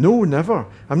 No, never.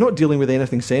 I'm not dealing with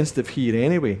anything sensitive here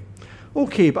anyway.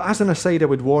 Okay, but as an aside, I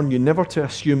would warn you never to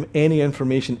assume any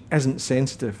information isn't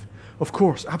sensitive. Of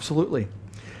course, absolutely.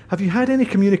 Have you had any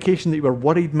communication that you were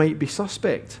worried might be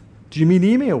suspect? Do you mean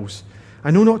emails?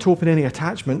 I know not to open any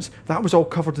attachments. That was all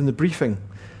covered in the briefing.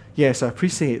 Yes, I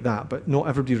appreciate that, but not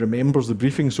everybody remembers the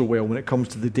briefing so well when it comes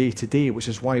to the day-to-day, which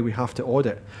is why we have to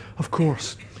audit. Of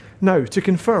course. Now, to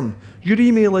confirm, your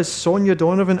email is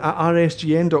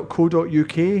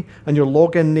soniadonovan@rsgn.co.uk and your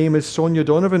login name is Sonia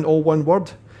Donovan, all one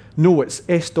word? No, it's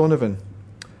S. Donovan.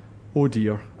 Oh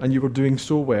dear, and you were doing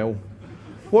so well.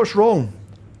 What's wrong?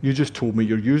 You just told me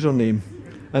your username,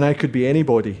 and I could be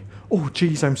anybody. Oh,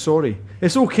 geez, I'm sorry.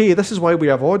 It's okay, this is why we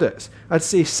have audits. I'd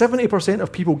say 70%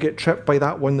 of people get tripped by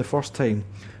that one the first time.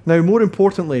 Now, more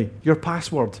importantly, your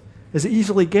password. Is it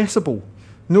easily guessable?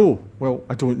 No. Well,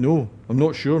 I don't know. I'm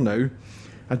not sure now.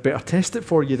 I'd better test it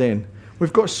for you then.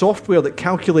 We've got software that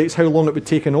calculates how long it would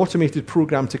take an automated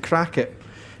program to crack it.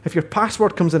 If your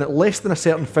password comes in at less than a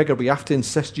certain figure, we have to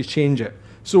insist you change it.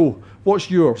 So,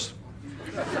 what's yours?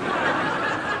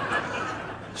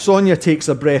 Sonia takes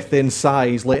a breath, then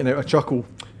sighs, letting out a chuckle.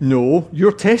 No,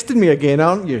 you're testing me again,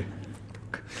 aren't you?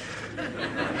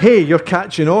 Hey, you're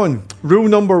catching on. Rule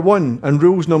number 1 and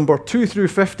rules number 2 through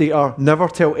 50 are never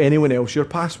tell anyone else your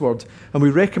password, and we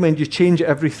recommend you change it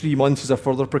every 3 months as a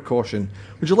further precaution.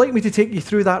 Would you like me to take you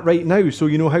through that right now so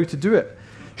you know how to do it?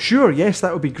 Sure, yes,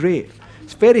 that would be great.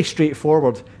 It's very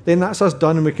straightforward. Then that's us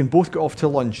done and we can both get off to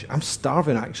lunch. I'm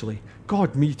starving, actually.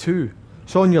 God, me too.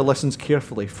 Sonia listens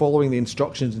carefully, following the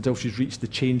instructions until she's reached the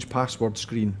change password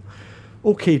screen.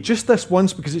 Okay, just this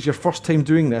once because it's your first time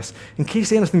doing this. In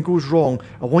case anything goes wrong,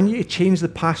 I want you to change the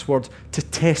password to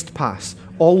TestPass,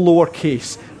 all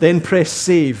lowercase, then press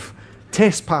save.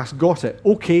 TestPass, got it.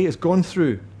 Okay, it's gone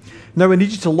through. Now I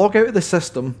need you to log out of the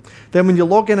system. Then when you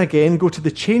log in again, go to the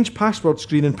change password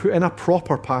screen and put in a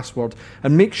proper password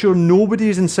and make sure nobody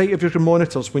is in sight of your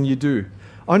monitors when you do.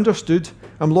 Understood?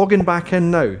 I'm logging back in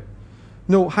now.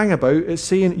 No, hang about. It's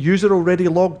saying user already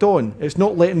logged on. It's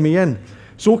not letting me in.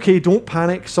 It's okay, don't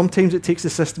panic. Sometimes it takes the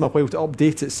system a while to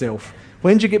update itself.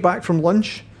 When do you get back from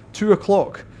lunch? 2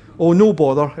 o'clock. Oh, no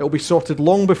bother. It'll be sorted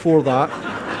long before that.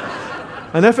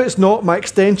 And if it's not, my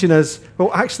extension is,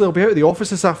 well, actually, I'll be out of the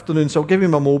office this afternoon, so I'll give you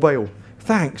my mobile.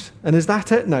 Thanks. And is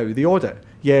that it now, the audit?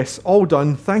 Yes, all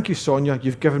done. Thank you, Sonia.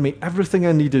 You've given me everything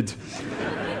I needed.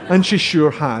 And she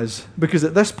sure has, because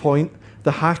at this point,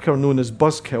 the hacker known as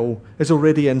Buzzkill is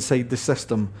already inside the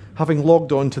system, having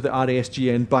logged on to the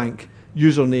RSGN bank,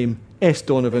 username S.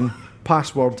 Donovan,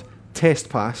 password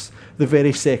TestPass, the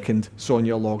very second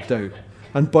Sonia logged out.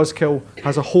 And Buzzkill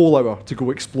has a whole hour to go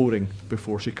exploring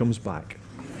before she comes back.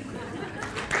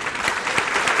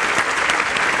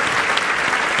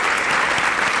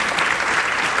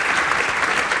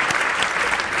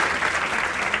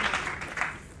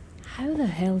 How the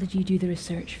hell did you do the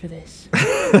research for this?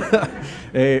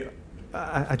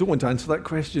 I don't want to answer that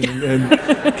question in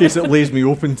case it lays me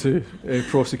open to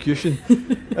prosecution.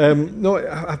 No,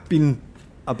 I've been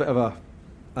a bit of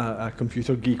a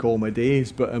computer geek all my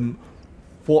days, but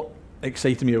what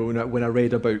excited me when I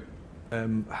read about,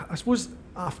 I suppose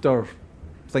after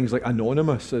things like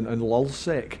Anonymous and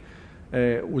Lulzsec,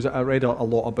 was I read a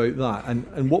lot about that,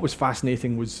 and what was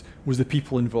fascinating was the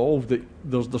people involved. That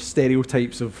there's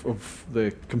stereotypes of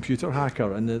the computer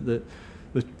hacker, and the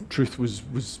truth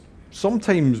was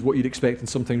sometimes what you'd expect and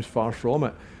sometimes far from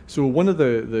it. So one of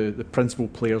the principal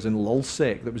players in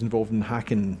Lulzsec that was involved in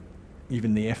hacking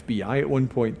even the FBI at one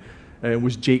point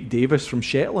was Jake Davis from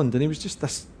Shetland, and he was just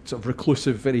this sort of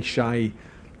reclusive, very shy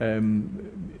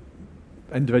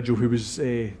individual who was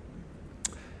kind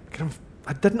of,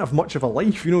 I didn't have much of a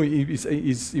life, you know. He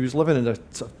was living in a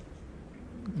sort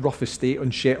of rough estate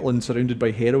on Shetland, surrounded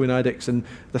by heroin addicts, and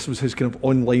this was his kind of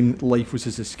online life, was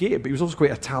his escape. But he was also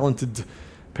quite a talented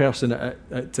person at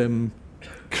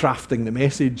crafting the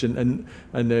message and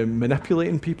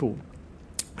manipulating people.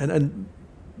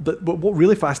 But what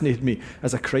really fascinated me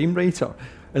as a crime writer,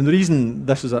 and the reason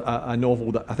this is a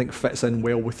novel that I think fits in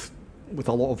well with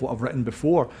a lot of what I've written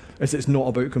before, is it's not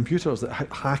about computers. That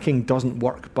hacking doesn't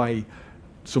work by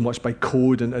so much by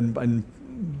code and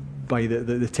by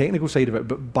the technical side of it,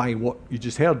 but by what you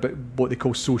just heard, but what they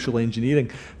call social engineering,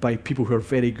 by people who are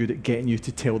very good at getting you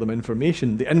to tell them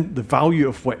information, the value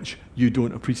of which you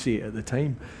don't appreciate at the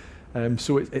time.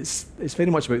 So it's very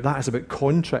much about that. It's about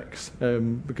con tricks,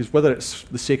 because whether it's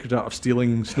The Sacred Art of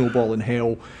Stealing, Snowball in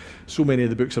Hell, so many of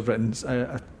the books I've written,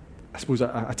 I suppose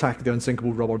Attack of the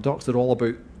Unsinkable Rubber Ducks, they're all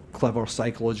about clever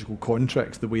psychological con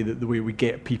tricks, the way we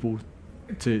get people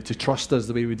to trust us,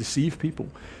 the way we deceive people.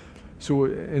 So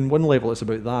in one level it's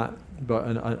about that, but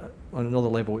on another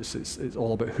level it's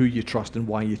all about who you trust and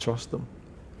why you trust them.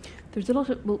 There's a lot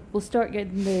of, we'll start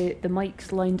getting the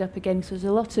mics lined up again, so there's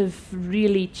a lot of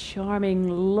really charming,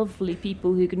 lovely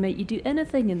people who can make you do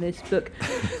anything in this book.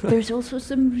 There's also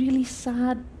some really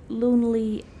sad,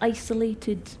 lonely,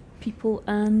 isolated people,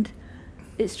 and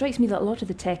it strikes me that a lot of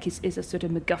the tech is a sort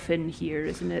of MacGuffin here,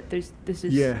 isn't it?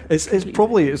 It's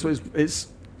probably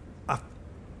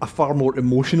a far more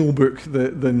emotional book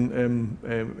than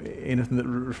anything that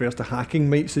refers to hacking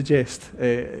might suggest.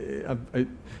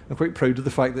 I'm quite proud of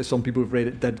the fact that some people who've read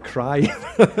it did cry.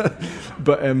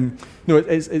 But no,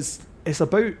 it's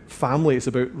about family. It's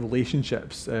about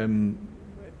relationships. In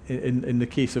the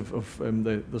case of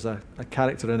there's a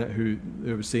character in it who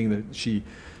was saying that she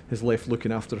is left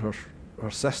looking after her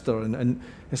sister, and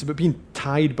it's about being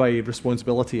tied by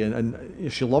responsibility,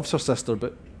 and she loves her sister,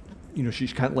 but you know, she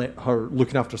can't let her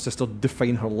looking after her sister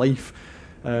define her life,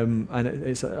 and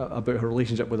it's about her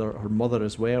relationship with her mother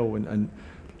as well, and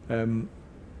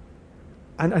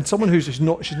someone who's just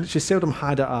not, she's seldom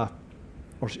had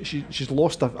she's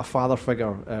lost a father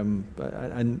figure,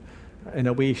 and in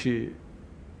a way she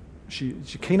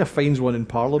kind of finds one in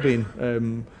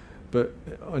Parlebane, but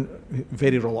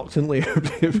very reluctantly, I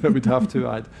would have to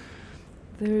add.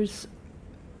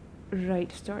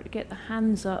 Start to get the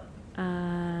hands up.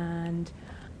 And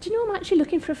do you know, I'm actually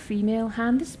looking for a female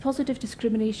hand. This is positive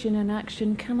discrimination in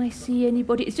action. Can I see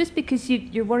anybody? It's just because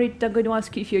you're worried I'm going to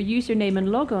ask you for your username and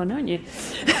log on, aren't you?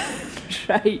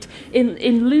 Right.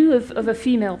 In lieu of a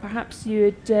female, perhaps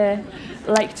you'd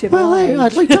like to... Well,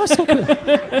 I'd like to ask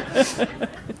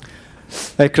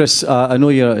a Chris, I know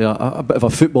you're a bit of a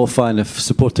football fan if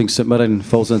supporting St Mirren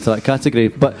falls into that category,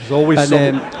 but... There's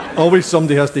always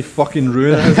somebody has to fucking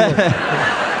ruin it, isn't it?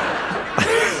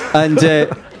 And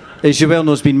as you well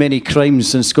know, there's been many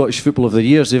crimes in Scottish football over the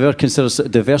years. Have you ever considered sort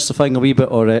of diversifying a wee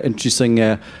bit or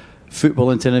introducing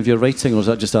football into any of your writing, or is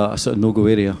that just a sort of no-go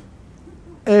area?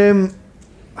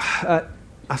 I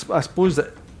suppose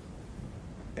that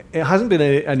it hasn't been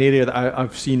an area that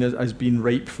I've seen as being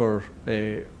ripe for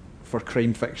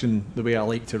crime fiction the way I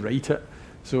like to write it.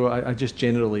 So I just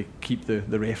generally keep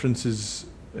the references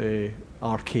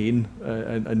arcane,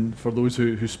 and for those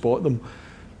who spot them.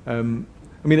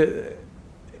 I mean,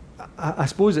 I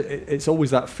suppose it's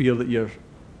always that fear that you're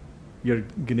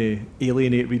going to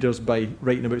alienate readers by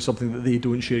writing about something that they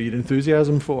don't share your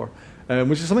enthusiasm for,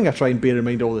 which is something I try and bear in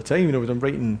mind all the time. You know, when I'm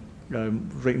writing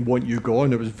Want You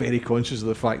Gone, I was very conscious of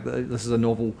the fact that this is a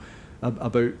novel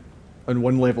about, on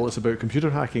one level, it's about computer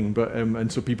hacking, but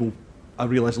and so people, I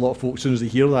realise a lot of folks, as soon as they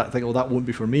hear that, think, oh, that won't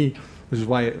be for me, which is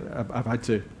why I've had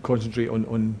to concentrate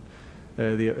on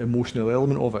the emotional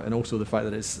element of it, and also the fact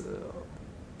that it's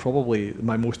probably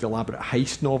my most elaborate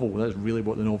heist novel. That's really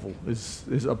what the novel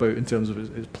is about in terms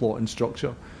of its plot and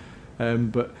structure.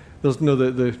 But there's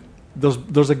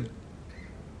there's a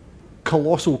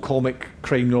colossal comic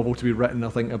crime novel to be written, I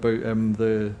think, about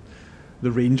the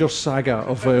Rangers saga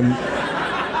of.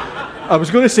 I was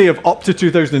going to say of up to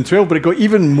 2012, but it got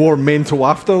even more mental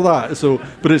after that. So,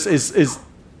 but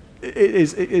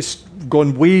it's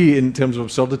gone way, in terms of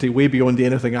absurdity, way beyond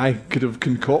anything I could have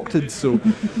concocted. So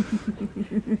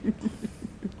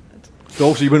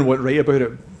also, you wouldn't want to write about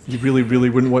it. You really, really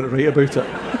wouldn't want to write about it.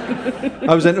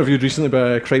 I was interviewed recently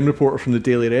by a crime reporter from the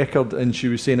Daily Record, and she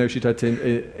was saying how she'd had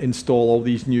to install all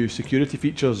these new security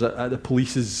features at the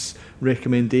police's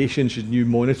recommendation. She had new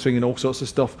monitoring and all sorts of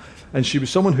stuff. And she was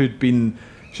someone she'd been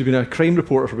a crime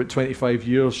reporter for about 25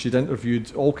 years. She'd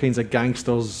interviewed all kinds of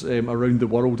gangsters around the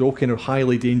world, all kind of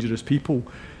highly dangerous people.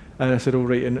 And I said, oh,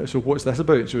 right, and so what's this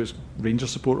about? So it's Rangers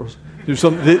supporters. There was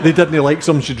they didn't like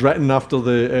some she'd written after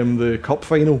the cup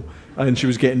final, and she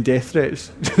was getting death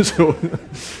threats. So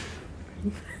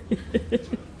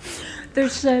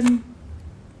There's a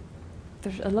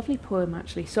lovely poem,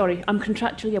 actually. Sorry, I'm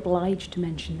contractually obliged to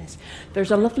mention this. There's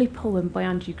a lovely poem by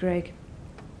Andrew Gregg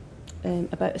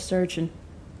about a surgeon.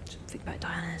 Think about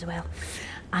Diana as well.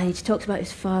 And he talks about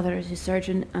his father as a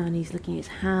surgeon, and he's looking at his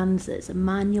hands. It's a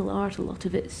manual art. A lot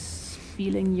of it's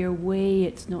feeling your way.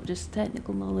 It's not just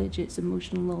technical knowledge, it's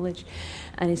emotional knowledge.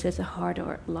 And he says the hard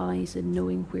art lies in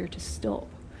knowing where to stop,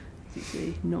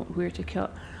 not where to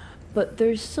cut. But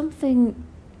there's so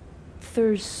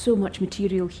much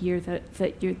material here that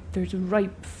there's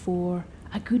ripe for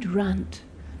a good rant,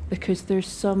 because there's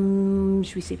some,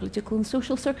 should we say, political and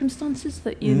social circumstances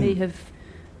that you may have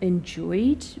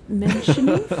enjoyed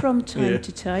mentioning from time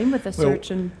to time with a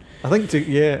certain... I think,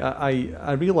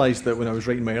 I realised that when I was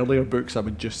writing my earlier books, I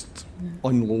would just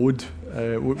unload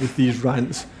with these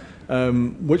rants,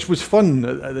 which was fun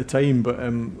at the time, but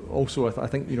also I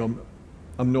think, you know,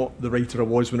 I'm not the writer I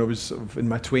was when I was sort of in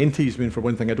my 20s. I mean, for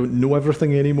one thing, I don't know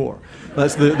everything anymore.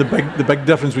 That's the big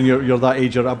difference when you're that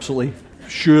age. You're absolutely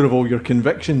sure of all your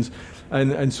convictions.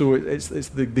 And so it's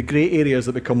the grey areas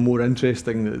that become more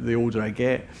interesting the older I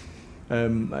get.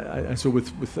 And so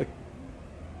with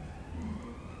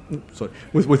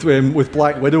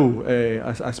Black Widow,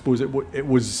 I suppose it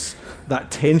was that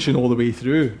tension all the way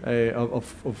through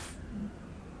of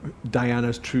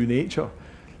Diana's true nature.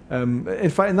 In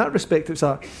fact, in that respect, it's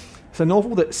a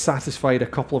novel that satisfied a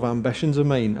couple of ambitions of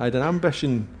mine. I had an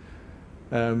ambition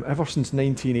ever since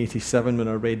 1987 when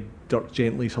I read Dirk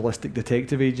Gently's Holistic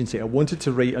Detective Agency. I wanted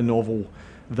to write a novel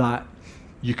that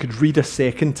you could read a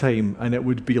second time and it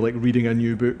would be like reading a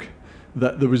new book,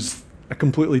 that there was a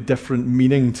completely different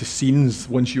meaning to scenes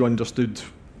once you understood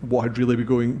what had really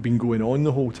been going on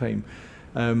the whole time.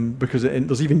 Because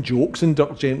there's even jokes in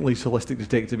Dirk Gently's Holistic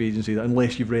Detective Agency that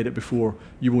unless you've read it before,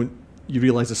 you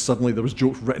realise that suddenly there was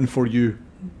jokes written for you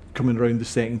coming around the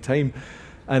second time.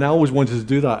 And I always wanted to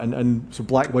do that, and so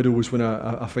Black Widow was when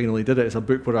I finally did it. It's a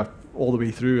book where all the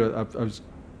way through I was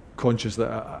conscious that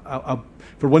I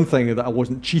for one thing, that I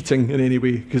wasn't cheating in any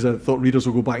way, because I thought readers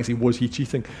will go back and say, was he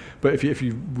cheating? But if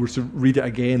you were to read it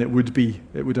again, it would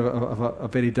have a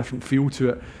very different feel to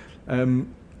it.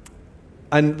 And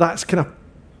that's kind of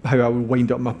how I would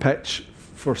wind up my pitch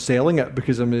for selling it,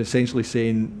 because I'm essentially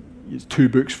saying it's 2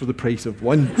 books for the price of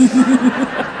 1.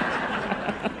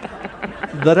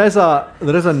 There is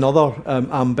another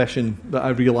ambition that I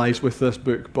realised with this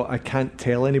book, but I can't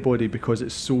tell anybody because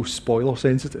it's so spoiler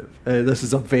sensitive. This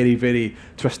is a very, very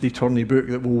twisty, turny book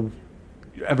that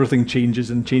everything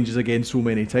changes and changes again so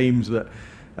many times that,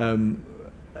 and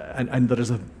there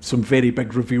is some very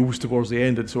big reveals towards the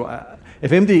end. And so,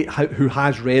 if anybody who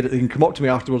has read it, they can come up to me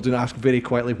afterwards and ask very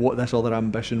quietly what this other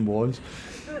ambition was.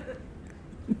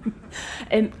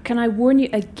 Can I warn you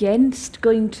against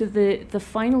going to the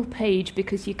final page,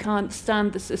 because you can't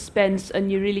stand the suspense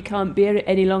and you really can't bear it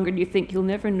any longer, and you think you'll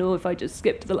never know if I just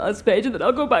skip to the last page and then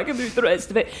I'll go back and read the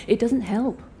rest of it. It doesn't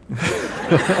help.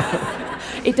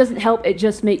 It doesn't help. It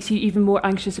just makes you even more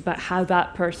anxious about how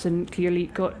that person clearly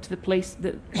got to the place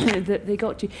that that they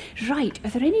got to. Right. Are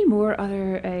there any more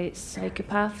other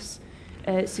psychopaths?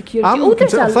 Security.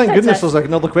 Thank goodness there's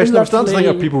another question. I'm starting to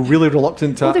think of people really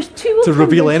reluctant to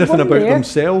reveal anything about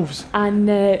themselves.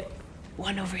 And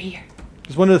one over here.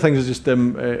 It's one of the things is just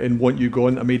in Want You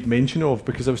Gone I made mention of,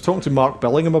 because I was talking to Mark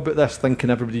Billingham about this, thinking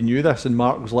everybody knew this, and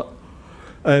Mark was like,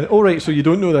 "Oh right, so you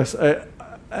don't know this?"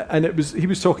 And he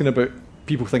was talking about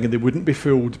people thinking they wouldn't be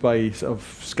fooled by sort of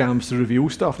scams to reveal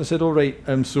stuff. And I said, "All right,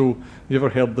 so you ever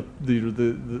heard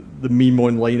the meme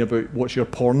online about what's your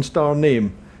porn star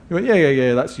name?" He went,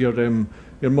 "Yeah, that's your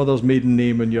mother's maiden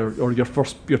name and your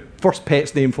first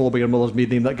pet's name followed by your mother's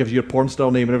maiden name. That gives you your porn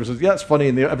star name." And everyone says, "Yeah, that's funny,"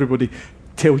 and everybody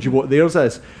tells you what theirs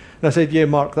is. And I said, "Yeah,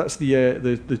 Mark, that's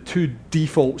the 2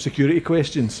 default security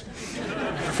questions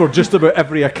for just about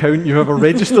every account you've ever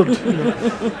registered."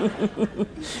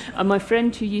 And my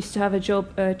friend who used to have a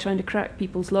job trying to crack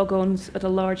people's logons at a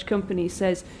large company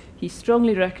says he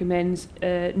strongly recommends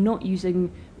not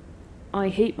using "I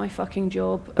hate my fucking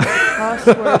job" as a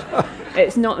password.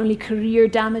 It's not only career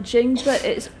damaging, but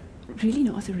it's really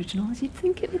not as original as you'd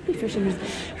think it would be for some reason.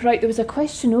 Right, there was a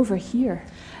question over here.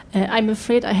 I'm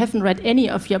afraid I haven't read any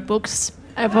of your books.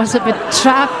 I was a bit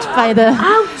trapped by the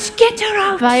Ouch! Get her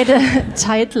out! By the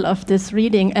title of this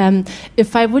reading.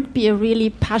 If I would be a really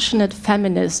passionate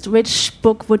feminist, which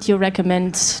book would you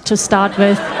recommend to start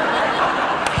with?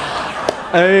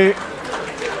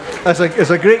 It's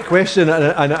a great question,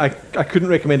 and I couldn't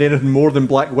recommend anything more than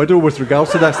Black Widow with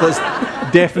regards to this. That's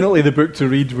definitely the book to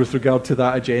read with regard to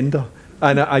that agenda.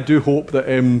 And I do hope that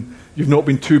you've not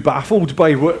been too baffled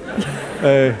by what...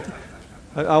 I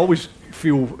always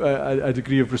feel a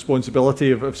degree of responsibility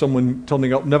of someone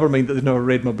turning up, never mind that they've never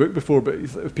read my book before, but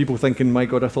if people thinking, "My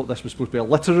God, I thought this was supposed to be a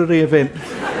literary event."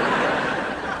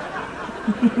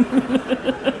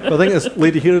 I think this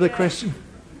lady here had a question.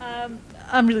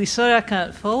 I'm really sorry I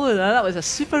can't follow that. That was a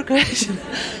super question.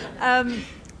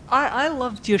 I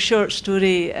loved your short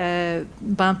story,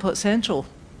 Bampot Central,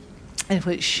 in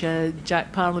which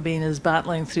Jack Parlebeen is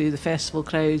battling through the festival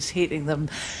crowds, hating them,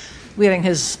 wearing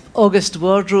his August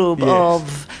wardrobe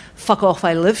of "fuck off,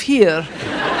 I live here."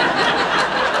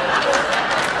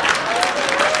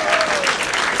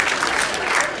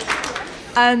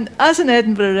 And as an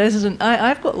Edinburgh resident,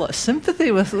 I've got a lot of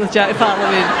sympathy with Jack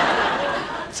Parlebeen.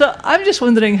 So I'm just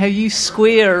wondering how you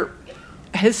square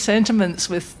his sentiments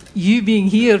with you being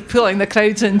here pulling the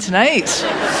crowds in tonight.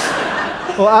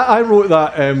 Well, I wrote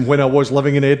that when I was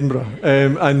living in Edinburgh,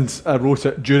 and I wrote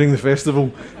it during the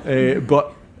festival.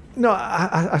 But no,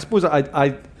 I suppose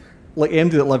I like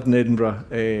MD that lived in Edinburgh,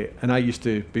 and I used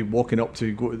to be walking up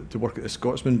to go to work at the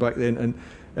Scotsman back then,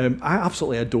 and I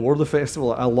absolutely adore the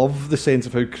festival. I love the sense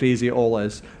of how crazy it all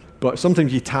is. But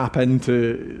sometimes you tap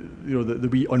into, the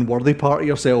wee unworthy part of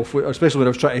yourself, especially when I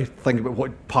was trying to think about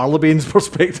what Parlebeen's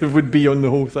perspective would be on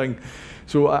the whole thing.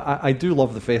 So I do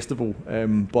love the festival,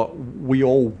 but we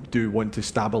all do want to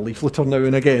stab a leafleter now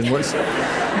and again. I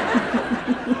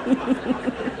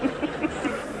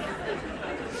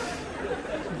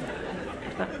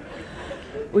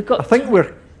think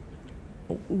we're...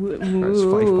 That's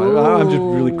 5 pounds. I'm just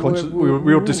really conscious. We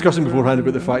were discussing beforehand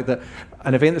about the fact that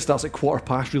an event that starts at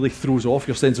 15:15 really throws off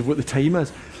your sense of what the time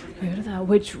is.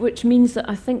 Which means that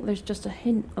I think there's just a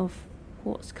hint of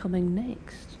what's coming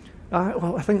next.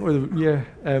 Well, I think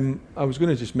I was going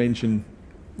to just mention.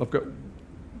 I've got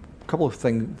a couple of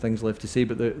things left to say,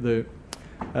 but the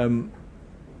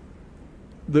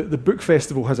book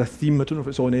festival has a theme. I don't know if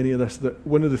it's on any of this. That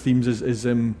one of the themes is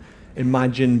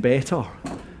imagine better.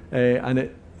 And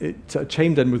it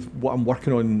chimed in with what I'm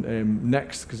working on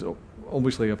next, because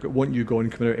obviously I've got Want You Gone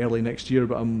coming out early next year,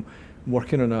 but I'm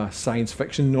working on a science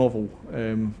fiction novel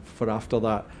for after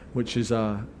that, which is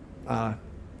a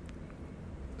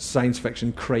science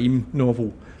fiction crime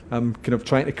novel. I'm kind of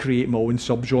trying to create my own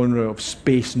subgenre of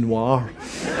space noir.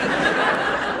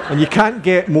 And you can't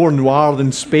get more noir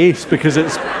than space because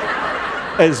it's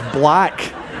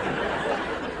black.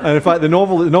 And in fact, the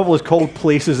novel is called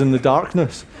Places in the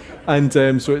Darkness. And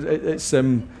so it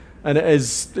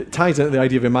ties into the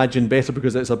idea of imagine better,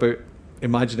 because it's about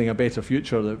imagining a better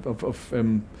future of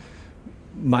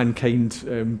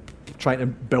mankind trying to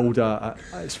build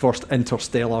its first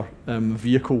interstellar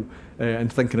vehicle,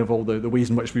 and thinking of all the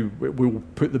ways in which we will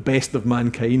put the best of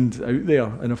mankind out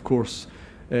there. And of course,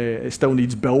 it still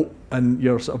needs built, and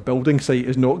your sort of building site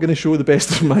is not going to show the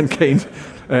best of mankind,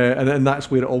 and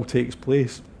that's where it all takes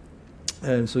place.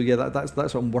 So yeah, that's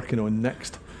what I'm working on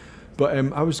next. But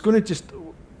I was going to just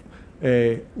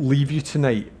leave you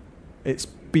tonight. It's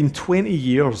been 20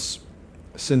 years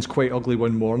since Quite Ugly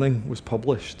One Morning was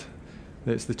published.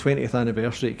 It's the 20th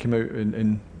anniversary. It came out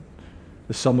in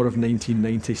the summer of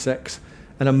 1996.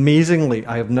 And amazingly,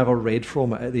 I have never read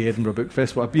from it at the Edinburgh Book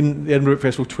Festival. I've been at the Edinburgh Book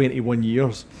Festival 21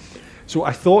 years. So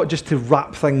I thought, just to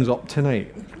wrap things up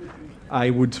tonight, I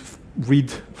would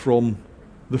read from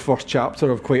the first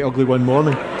chapter of Quite Ugly One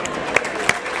Morning.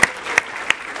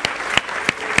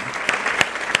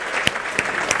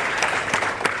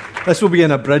 This will be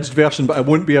an abridged version, but I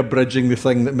won't be abridging the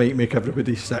thing that might make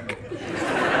everybody sick.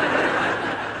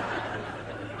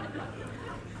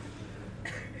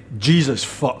 Jesus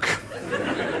fuck.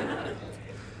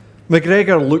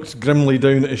 McGregor looked grimly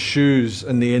down at his shoes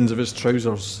and the ends of his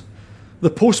trousers. The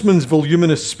postman's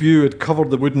voluminous spew had covered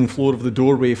the wooden floor of the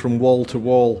doorway from wall to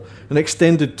wall and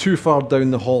extended too far down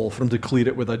the hall for him to clear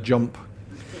it with a jump.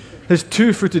 His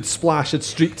two-footed splash had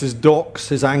streaked his docks,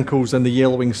 his ankles and the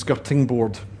yellowing skirting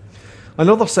board.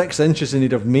 Another 6 inches and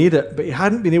he'd have made it, but he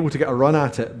hadn't been able to get a run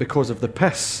at it because of the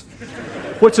piss,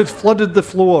 which had flooded the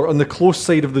floor on the close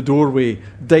side of the doorway,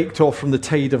 diked off from the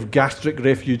tide of gastric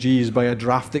refugees by a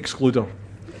draft excluder.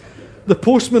 The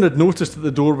postman had noticed that the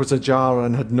door was ajar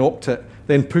and had knocked it,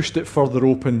 then pushed it further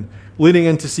open, leaning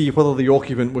in to see whether the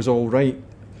occupant was all right.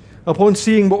 Upon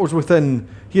seeing what was within,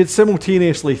 he had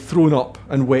simultaneously thrown up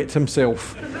and wet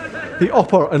himself, the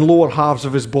upper and lower halves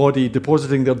of his body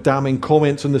depositing their damning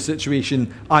comments on the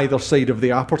situation either side of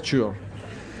the aperture.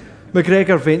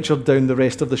 McGregor ventured down the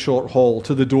rest of the short hall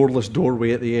to the doorless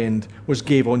doorway at the end, which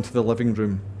gave onto the living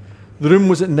room. The room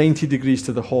was at 90 degrees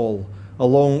to the hall, a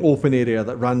long open area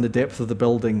that ran the depth of the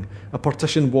building, a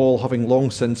partition wall having long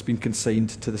since been consigned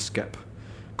to the skip.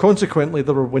 Consequently,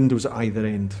 there were windows at either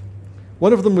end.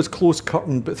 One of them was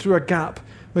close-curtained, but through a gap,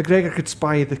 McGregor could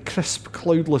spy the crisp,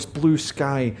 cloudless blue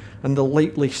sky and the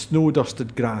lightly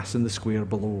snow-dusted grass in the square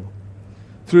below.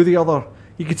 Through the other,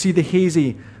 he could see the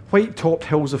hazy, white-topped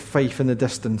hills of Fife in the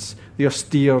distance, the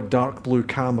austere, dark blue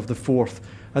calm of the Forth,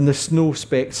 and the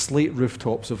snow-specked slate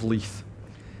rooftops of Leith.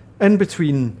 In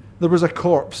between, there was a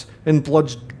corpse in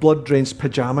blood-drenched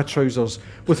pyjama trousers,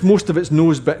 with most of its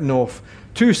nose bitten off,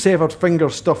 2 severed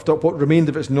fingers stuffed up what remained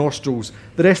of its nostrils,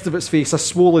 the rest of its face a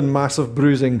swollen mass of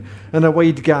bruising, and a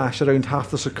wide gash around half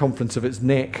the circumference of its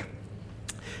neck.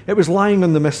 It was lying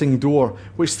on the missing door,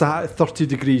 which sat at 30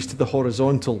 degrees to the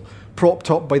horizontal,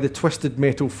 propped up by the twisted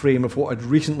metal frame of what had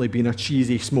recently been a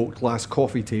cheesy smoked glass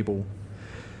coffee table.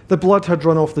 The blood had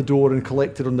run off the door and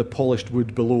collected on the polished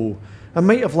wood below, and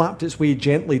might have lapped its way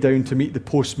gently down to meet the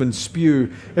postman's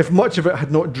spew if much of it had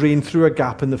not drained through a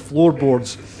gap in the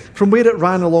floorboards, from where it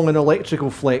ran along an electrical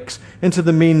flex into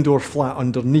the main door flat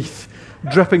underneath,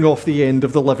 dripping off the end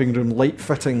of the living room light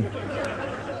fitting.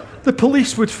 The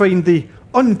police would find the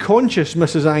unconscious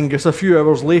Mrs. Angus a few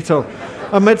hours later,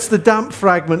 amidst the damp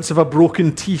fragments of a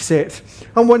broken tea set,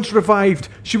 and once revived,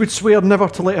 she would swear never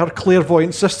to let her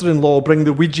clairvoyant sister-in-law bring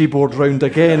the Ouija board round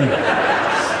again,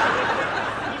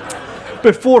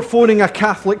 before phoning a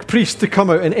Catholic priest to come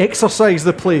out and exorcise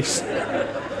the place.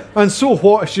 And so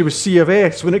what if she was C of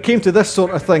S? When it came to this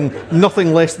sort of thing,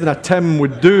 nothing less than a Tim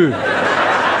would do.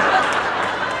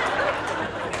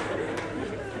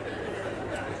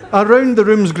 Around the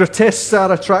room's grotesque sad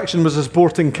attraction was a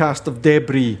sporting cast of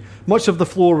debris. Much of the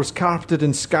floor was carpeted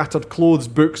in scattered clothes,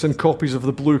 books and copies of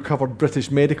the blue-covered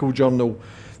British Medical Journal.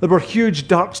 There were huge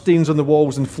dark stains on the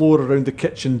walls and floor around the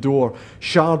kitchen door,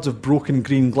 shards of broken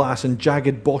green glass and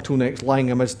jagged bottlenecks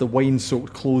lying amidst the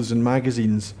wine-soaked clothes and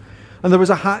magazines. And there was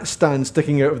a hat stand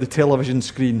sticking out of the television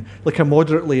screen, like a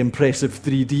moderately impressive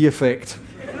 3D effect.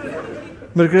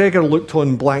 McGregor looked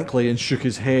on blankly and shook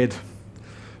his head.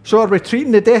 "So are we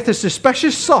treating the death as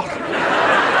suspicious, sir?"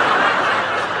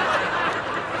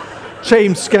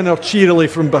 chimed Skinner cheerily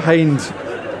from behind.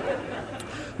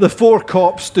 The 4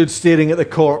 cops stood staring at the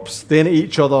corpse, then at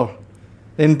each other,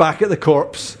 then back at the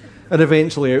corpse, and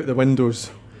eventually out the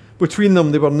windows. Between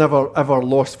them, they were never ever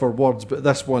lost for words, but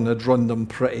this one had run them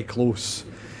pretty close.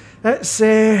 "It's,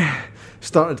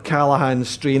 started Callaghan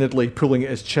strainedly, pulling at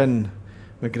his chin.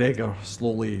 McGregor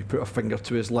slowly put a finger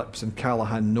to his lips, and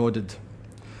Callaghan nodded.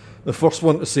 "The first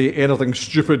one to say anything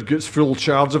stupid gets full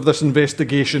charge of this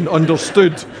investigation.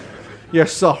 Understood?"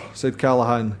 "Yes, sir," said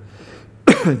Callaghan.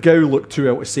 Gow looked too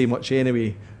ill to say much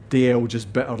anyway. DL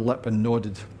just bit her lip and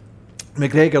nodded.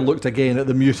 McGregor looked again at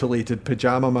the mutilated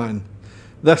pyjama man.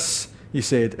 "This," he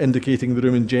said, indicating the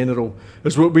room in general,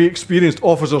 "is what we experienced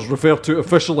officers refer to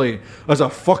officially as a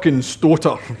fucking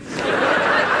stoter.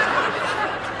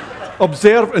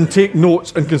 Observe and take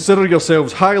notes and consider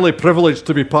yourselves highly privileged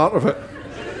to be part of it."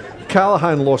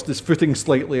 Callahan lost his footing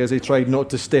slightly as he tried not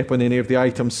to step on any of the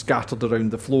items scattered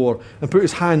around the floor and put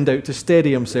his hand out to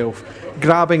steady himself,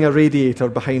 grabbing a radiator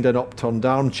behind an upturned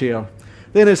armchair.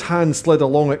 Then his hand slid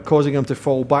along it, causing him to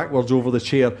fall backwards over the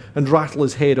chair and rattle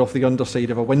his head off the underside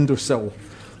of a windowsill.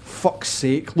 "Fuck's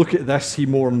sake, look at this," he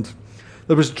mourned.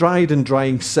 There was dried and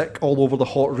drying sick all over the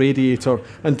hot radiator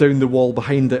and down the wall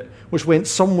behind it, which went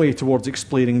some way towards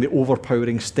explaining the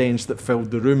overpowering stench that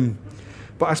filled the room.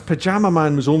 But as Pyjama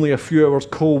Man was only a few hours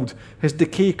cold, his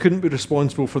decay couldn't be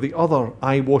responsible for the other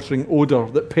eye-watering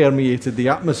odour that permeated the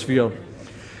atmosphere.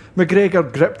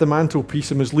 McGregor gripped the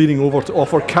mantelpiece and was leaning over to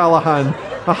offer Callahan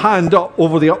a hand up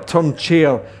over the upturned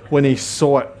chair when he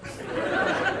saw it,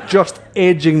 just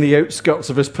edging the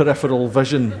outskirts of his peripheral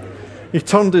vision. He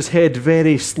turned his head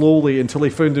very slowly until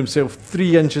he found himself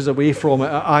 3 inches away from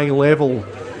it at eye level,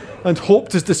 and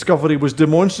hoped his discovery was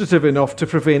demonstrative enough to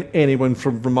prevent anyone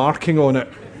from remarking on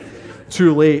it.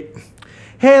 Too late.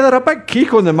 "Hey, there's a big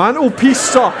cake on the mantelpiece,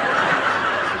 sir,"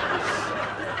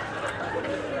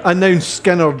 announced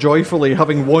Skinner joyfully,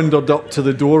 having wandered up to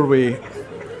the doorway.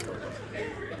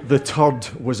 The turd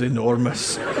was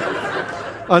enormous.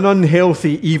 An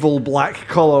unhealthy, evil black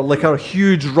colour, like a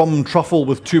huge rum truffle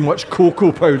with too much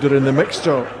cocoa powder in the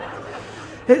mixture.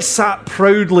 It sat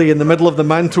proudly in the middle of the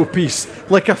mantelpiece,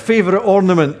 like a favourite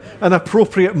ornament, an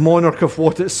appropriate monarch of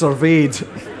what it surveyed.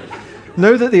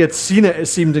 Now that they had seen it, it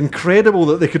seemed incredible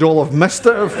that they could all have missed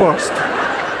it at first.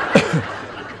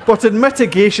 But in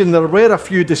mitigation, there were a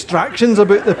few distractions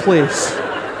about the place.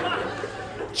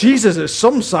 "Jesus, it's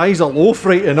some size of loaf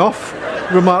right enough,"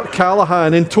 remarked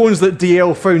Callahan in tones that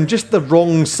DL found just the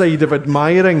wrong side of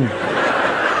admiring.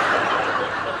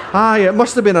 "Aye, it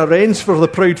must have been a wrench for the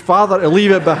proud father to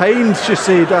leave it behind," she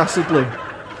said acidly.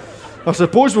 "I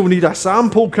suppose we'll need a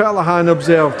sample," Callahan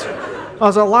observed.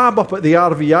 "There's a lab up at the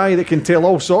RVI that can tell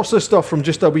all sorts of stuff from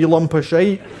just a wee lump of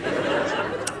shite."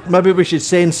 "Maybe we should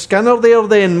send Skinner there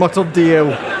then," muttered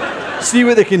DL. "See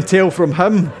what they can tell from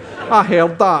him." "I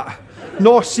heard that."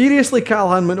 "No, seriously,"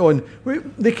 Callahan went on.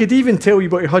 "They could even tell you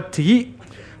what he had to eat."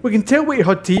 "We can tell what he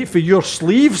had to eat for your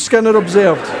sleeve," Skinner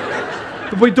observed.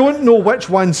 "But we don't know which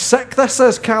one's sick this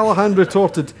is," Callahan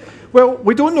retorted. "Well,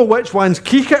 we don't know which one's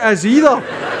keek it is either."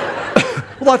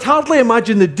 "Well, I'd hardly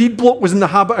imagine the deed bloke was in the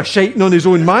habit of shiting on his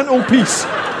own mantelpiece."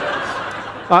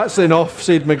 "That's enough,"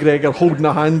 said McGregor, holding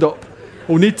a hand up.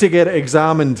 "We'll need to get it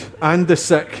examined, and the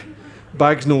sick."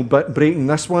 "Bag's no breaking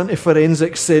this one to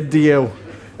forensics," said DL.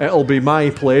 "It'll be my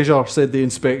pleasure," said the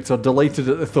inspector, delighted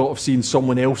at the thought of seeing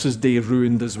someone else's day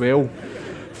ruined as well.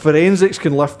 "Forensics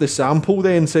can lift the sample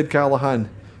then," said Callahan.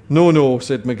 No,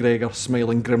 said McGregor,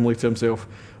 smiling grimly to himself.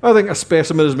 "I think a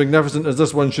specimen as magnificent as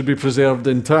this one should be preserved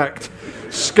intact."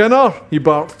 "Skinner," he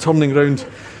barked, turning round.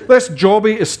 "This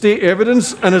jobby is state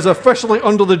evidence and is officially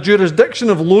under the jurisdiction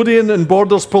of Lothian and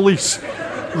Borders Police.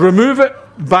 Remove it,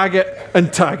 bag it,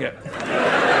 and tag it."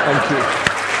 Thank you.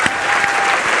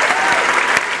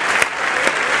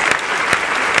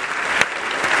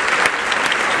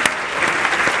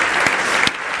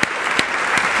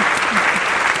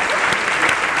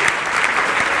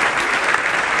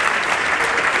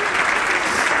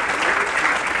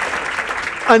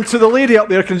 And to the lady up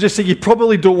there, can I just say you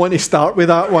probably don't want to start with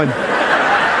that one.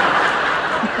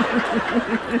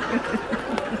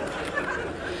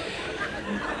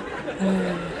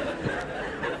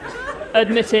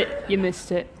 Admit it, you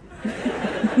missed it.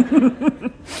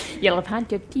 You'll have had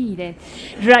your tea then.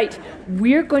 Right,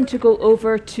 we're going to go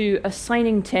over to a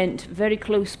signing tent very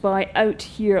close by, out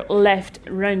here left,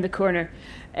 round the corner.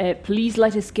 Please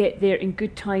let us get there in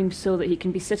good time so that he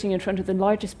can be sitting in front of the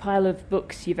largest pile of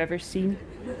books you've ever seen.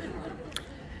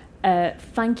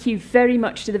 Thank you very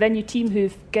much to the venue team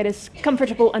who've got us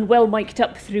comfortable and well mic'd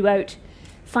up throughout.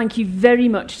 Thank you very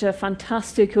much to a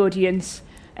fantastic audience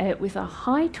with a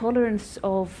high tolerance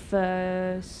of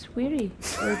sweary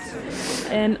words.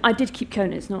 I did keep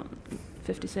count, it's not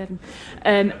 57.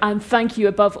 And thank you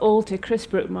above all to Chris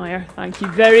Brookmeyer. Thank you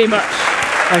very much.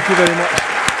 Thank you very much.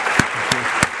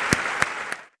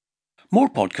 More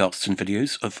podcasts and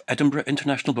videos of Edinburgh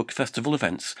International Book Festival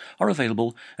events are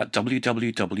available at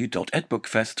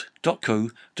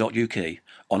www.edbookfest.co.uk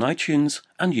on iTunes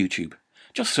and YouTube.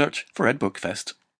 Just search for Ed Book Fest.